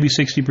 50%, maybe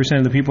 60%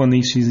 of the people in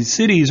these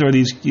cities or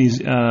these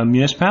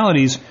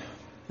municipalities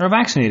are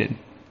vaccinated.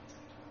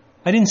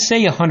 I didn't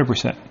say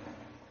 100%.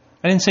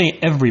 I didn't say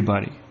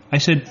everybody. I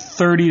said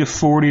 30 to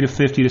 40 to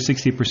 50 to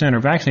 60% are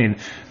vaccinated.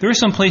 There are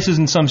some places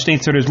in some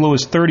states that are as low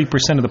as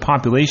 30% of the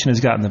population has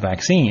gotten the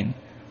vaccine.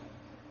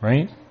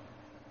 Right?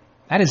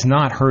 That is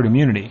not herd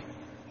immunity.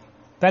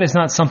 That is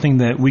not something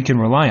that we can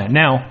rely on.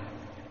 Now,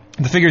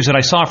 the figures that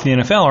I saw for the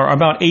NFL are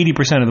about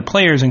 80% of the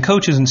players and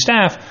coaches and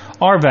staff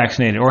are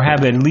vaccinated or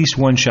have at least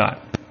one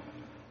shot.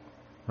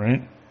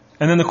 Right?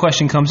 And then the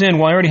question comes in,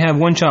 well, I already have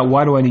one shot,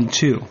 why do I need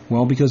two?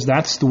 Well, because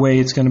that's the way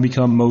it's going to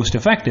become most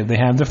effective. They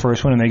have the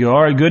first one and they go,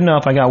 all right, good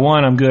enough, I got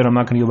one, I'm good, I'm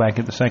not going to go back and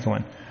get the second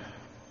one.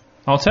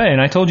 I'll tell you, and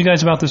I told you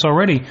guys about this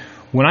already,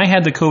 when I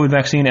had the COVID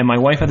vaccine and my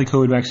wife had the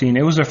COVID vaccine,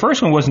 it was the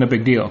first one wasn't a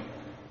big deal.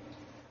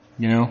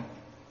 A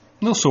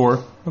little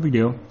sore, no big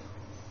deal.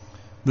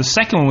 The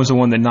second one was the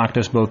one that knocked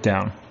us both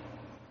down.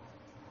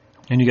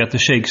 And you got the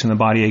shakes and the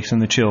body aches and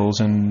the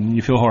chills and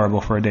you feel horrible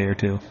for a day or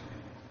two.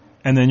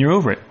 And then you're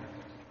over it.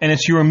 And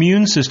it's your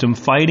immune system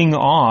fighting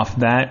off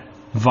that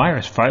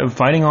virus,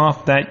 fighting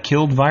off that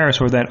killed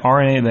virus or that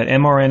RNA, that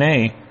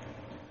mRNA.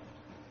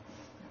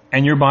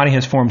 And your body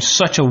has formed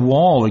such a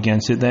wall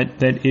against it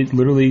that it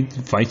literally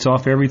fights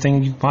off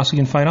everything you possibly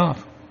can fight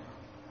off.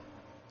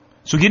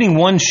 So getting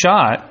one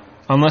shot,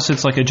 unless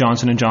it's like a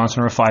Johnson &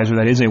 Johnson or a Pfizer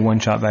that is a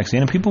one-shot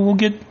vaccine, and people will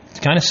get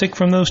kind of sick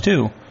from those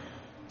too.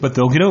 but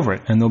they'll get over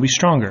it and they'll be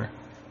stronger.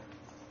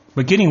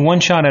 But getting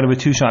one shot out of a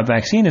 2-shot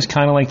vaccine is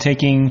kind of like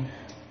taking,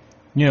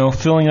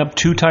 filling up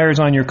 2 tires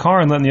on your car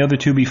and letting the other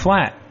 2 be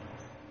flat.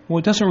 Well,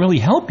 it doesn't really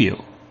help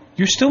you.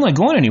 You're still not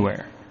going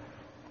anywhere.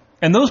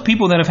 And those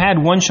people that have had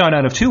 1 shot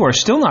out of 2 are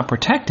still not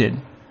protected.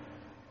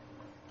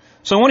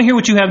 So I want to hear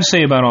what you have to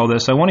say about all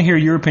this. I want to hear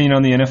your opinion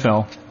on the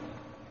NFL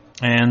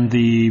and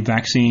the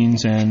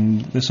vaccines.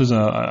 And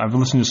I've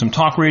listened to some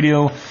talk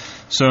radio,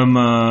 some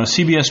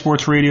CBS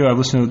Sports Radio. I've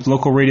listened to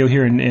local radio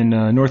here in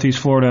Northeast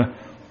Florida.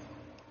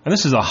 And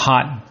this is a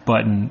hot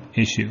button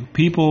issue.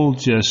 People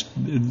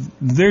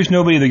there's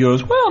nobody that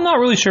goes, well, I'm not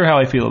really sure how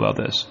I feel about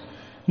this.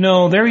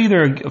 No, they're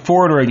either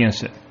for it or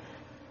against it.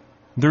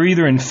 They're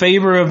either in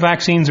favor of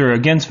vaccines or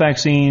against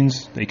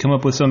vaccines. They come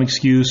up with some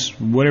excuse,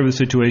 whatever the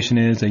situation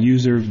is. They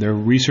use their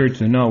research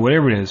to know,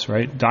 whatever it is,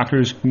 right?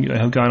 Doctors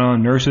have gone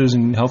on, nurses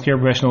and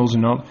healthcare professionals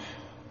and all.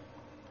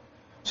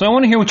 So I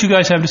want to hear what you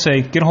guys have to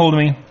say. Get a hold of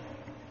me.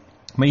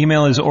 My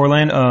email is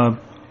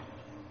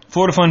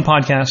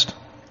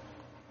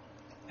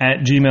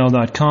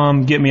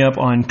FloridaFunPodcast@gmail.com. Get me up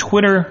on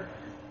Twitter.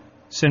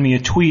 Send me a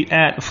tweet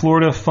at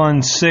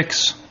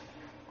FloridaFun6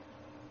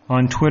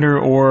 on Twitter,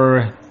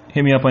 or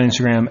hit me up on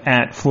Instagram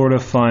at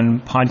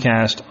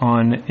FloridaFunPodcast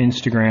on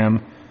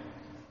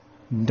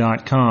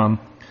Instagram.com. All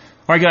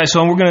right, guys,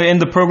 so we're going to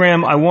end the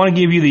program. I want to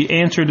give you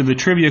the answer to the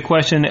trivia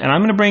question, and I'm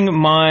going to bring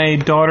my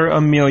daughter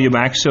Amelia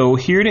back. So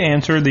here to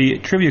answer the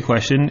trivia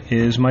question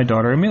is my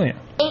daughter Amelia.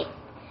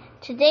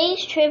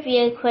 Today's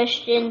trivia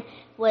question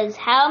was,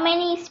 how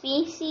many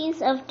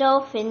species of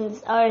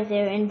dolphins are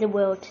there in the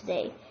world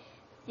today?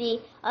 The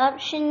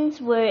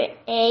options were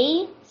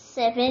A,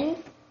 7,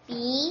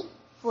 B,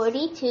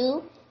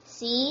 42,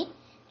 C,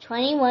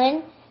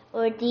 21,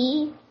 or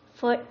D,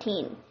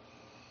 14.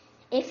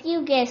 If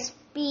you guess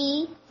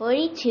B,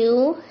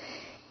 42,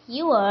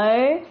 you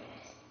are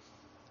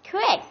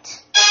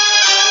correct.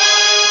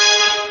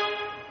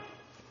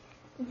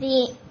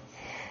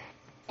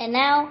 And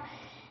now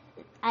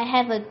I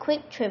have a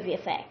quick trivia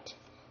fact.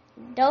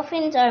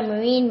 Dolphins are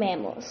marine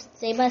mammals.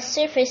 They must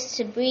surface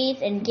to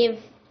breathe and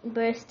give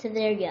birth to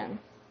their young.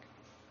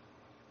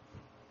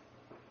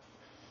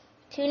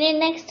 Tune in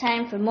next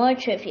time for more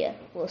trivia.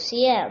 We'll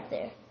see you out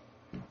there.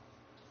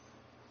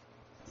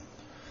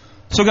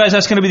 So, guys,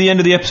 that's going to be the end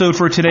of the episode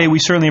for today. We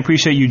certainly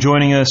appreciate you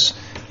joining us.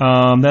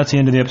 That's the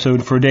end of the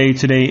episode for today.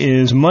 Today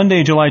is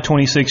Monday, July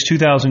 26,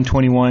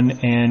 2021,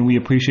 and we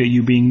appreciate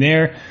you being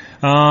there.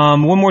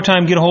 One more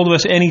time, get a hold of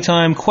us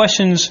anytime.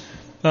 Questions,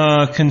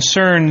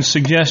 concerns,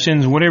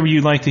 suggestions, whatever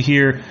you'd like to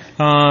hear,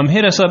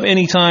 hit us up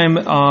anytime.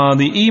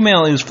 The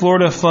email is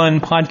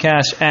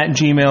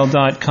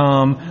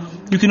floridafunpodcast@gmail.com.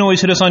 You can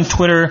always hit us on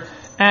Twitter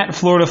at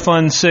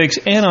FloridaFun6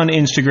 and on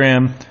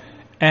Instagram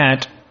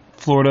at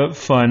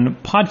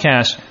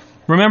FloridaFunPodcast.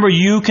 Remember,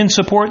 you can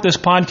support this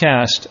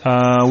podcast.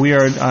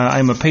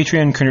 I'm a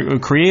Patreon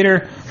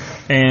creator,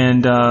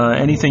 and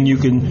anything you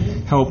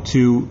can help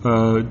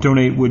to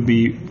donate would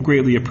be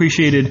greatly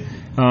appreciated.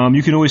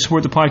 You can always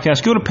support the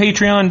podcast. Go to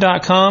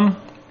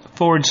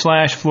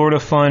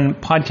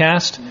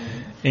patreon.com/FloridaFunPodcast,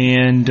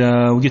 and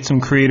we'll get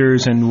some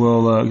creators, and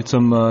we'll get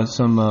some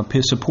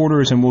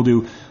supporters, and we'll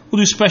do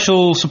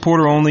special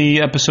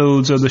supporter-only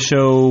episodes of the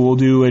show. We'll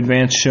do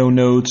advanced show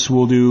notes.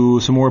 We'll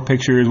do some more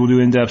pictures. We'll do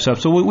in-depth stuff.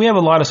 So we have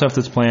a lot of stuff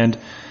that's planned.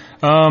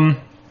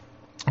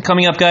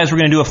 Coming up, guys, we're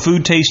going to do a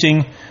food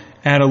tasting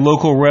at a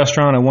local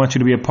restaurant. I want you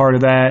to be a part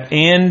of that.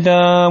 And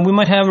we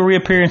might have a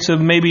reappearance of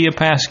maybe a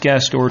past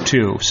guest or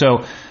two.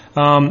 So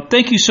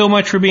thank you so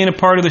much for being a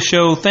part of the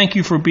show. Thank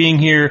you for being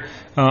here.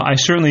 I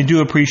certainly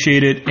do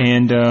appreciate it.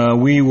 And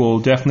we will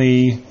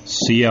definitely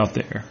see you out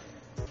there.